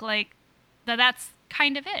to think, like, that's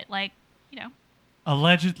kind of it. Like,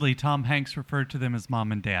 Allegedly, Tom Hanks referred to them as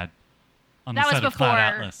mom and dad on the That was set of Cloud before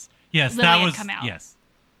Atlas. Yes, Lily that had was. come out. Yes,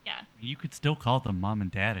 Yeah. you could still call them mom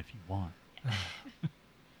and dad if you want.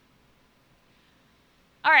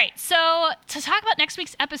 All right, so to talk about next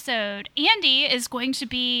week's episode, Andy is going to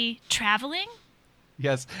be traveling.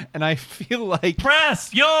 Yes, and I feel like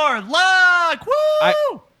Press your luck!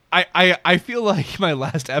 Woo! I feel like my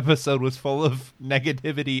last episode was full of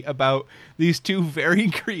negativity about these two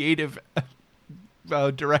very creative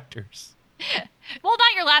directors. Well,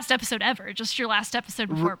 not your last episode ever, just your last episode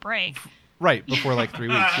before break. Right, before like 3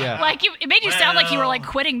 weeks, yeah. Like, it made you sound like you were, like,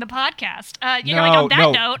 quitting the podcast. On No, that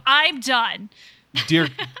no. note, I'm done. Dear,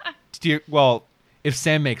 well, if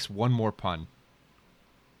Sam makes one more pun.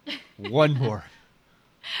 One more.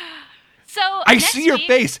 So I next see your week-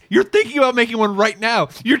 face. You're thinking about making one right now.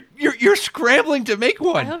 You're scrambling to make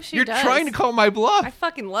one. I hope she You're does. trying to call my bluff. I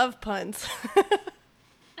fucking love puns.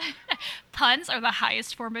 Puns are the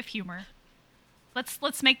highest form of humor.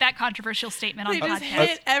 Let's make that controversial statement on They the just podcast.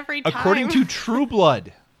 hit every time. According to True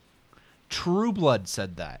Blood. True Blood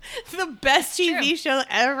said that. the best TV True. show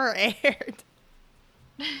ever aired.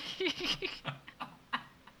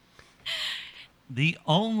 The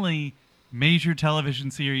only major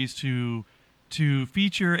television series to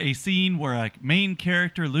feature a scene where a main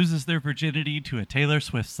character loses their virginity to a Taylor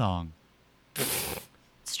Swift song.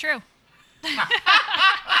 It's true.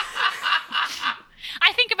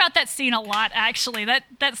 I think about that scene a lot, actually. That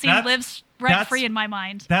scene That's- lives rent that's- free in my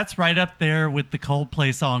mind. That's right up there with the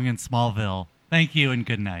Coldplay song in Smallville. Thank you and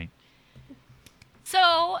good night.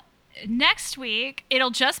 So next week, it'll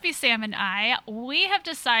just be Sam and I. We have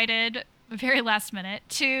decided, very last minute,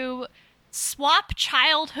 to swap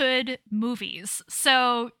childhood movies.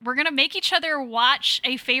 So we're going to make each other watch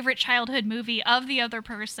a favorite childhood movie of the other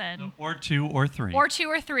person. Or 2 or 3. Or 2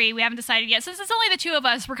 or 3. We haven't decided yet. Since it's only the two of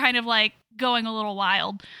us, we're kind of like going a little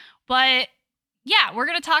wild. But yeah, we're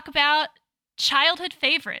going to talk about childhood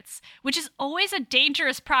favorites, which is always a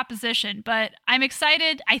dangerous proposition, but I'm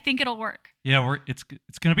excited. I think it'll work. Yeah, it's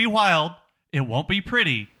going to be wild. It won't be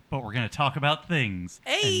pretty, but we're going to talk about things.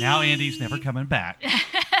 And now Andy's never coming back.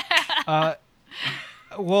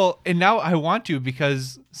 Well, and now I want to,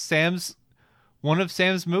 because one of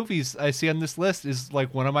Sam's movies I see on this list is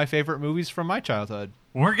like one of my favorite movies from my childhood.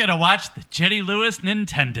 We're going to watch the Jenny Lewis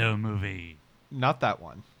Nintendo movie. Not that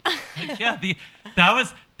one. Yeah, that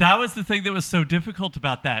was the thing that was so difficult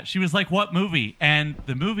about that. She was like, "What movie?" And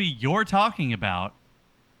the movie you're talking about,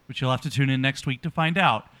 which you'll have to tune in next week to find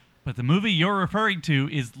out, but the movie you're referring to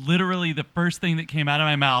is literally the first thing that came out of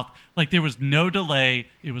my mouth. Like, there was no delay.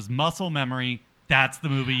 It was muscle memory. That's the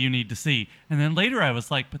movie you need to see. And then later I was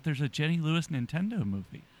like, but there's a Jenny Lewis Nintendo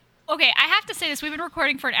movie. Okay, I have to say this. We've been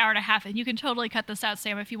recording for an hour and a half, and you can totally cut this out,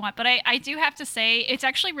 Sam, if you want. But I do have to say, it's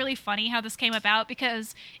actually really funny how this came about,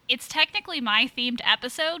 because it's technically my themed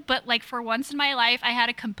episode, but like for once in my life, I had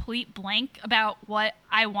a complete blank about what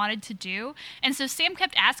I wanted to do. And so Sam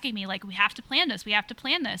kept asking me, like, we have to plan this, we have to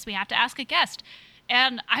plan this, we have to ask a guest.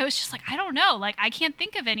 And I was just like, I don't know. Like, I can't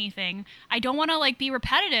think of anything. I don't want to, like, be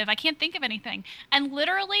repetitive. I can't think of anything. And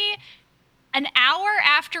literally an hour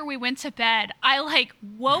after we went to bed, I like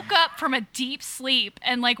woke up from a deep sleep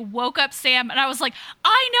and like woke up Sam, and I was like,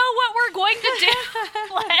 I know what we're going to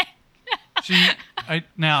do. Like,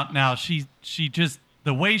 She just,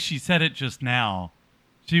 the way she said it just now,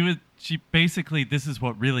 she basically, this is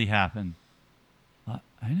what really happened.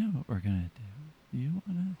 I know what we're going to do. You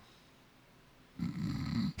want to?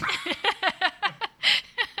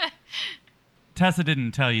 Tessa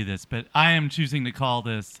didn't tell you this, but I am choosing to call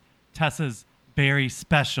this Tessa's very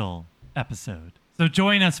special episode. So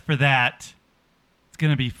join us for that. It's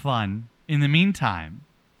going to be fun. In the meantime,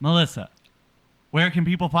 Melissa, where can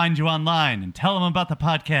people find you online? And tell them about the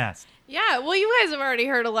podcast. Yeah, well, you guys have already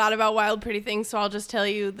heard a lot about Wild Pretty Things, so I'll just tell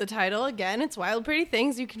you the title again. It's Wild Pretty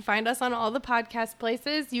Things. You can find us on all the podcast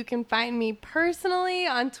places. You can find me personally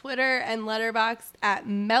on Twitter and Letterboxd at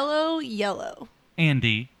Mellow Yellow.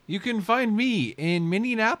 Andy. You can find me in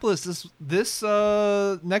Minneapolis this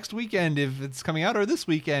next weekend if it's coming out, or this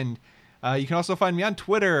weekend. You can also find me on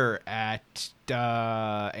Twitter at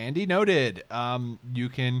Andy Noted. You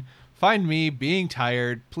can find me being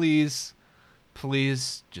tired. Please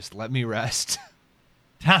just let me rest.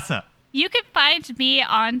 Tessa. You can find me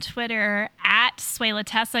on Twitter at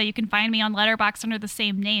SwaylaTessa. You can find me on Letterboxd under the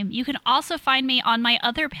same name. You can also find me on my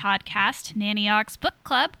other podcast, Nanny Ogg's Book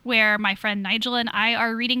Club, where my friend Nigel and I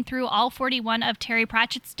are reading through all 41 of Terry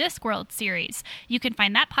Pratchett's Discworld series. You can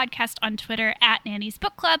find that podcast on Twitter at Nanny's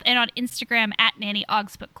Book Club and on Instagram at Nanny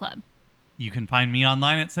Ogg's Book Club. You can find me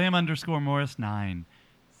online at Sam_Morris9.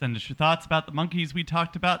 Send us your thoughts about the monkeys we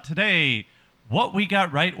talked about today. What we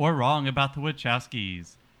got right or wrong about the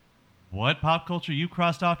Wachowskis. What pop culture you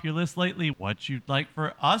crossed off your list lately. What you'd like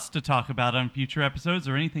for us to talk about on future episodes,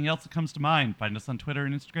 or anything else that comes to mind. Find us on Twitter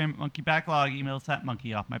and Instagram at Monkey Backlog. Email us at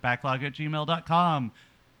monkeyoffmybacklog@gmail.com.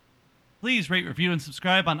 Please rate, review, and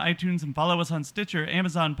subscribe on iTunes, and follow us on Stitcher,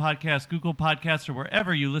 Amazon Podcasts, Google Podcasts, or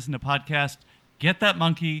wherever you listen to podcasts. Get that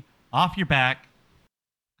monkey off your back.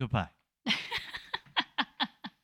 Goodbye.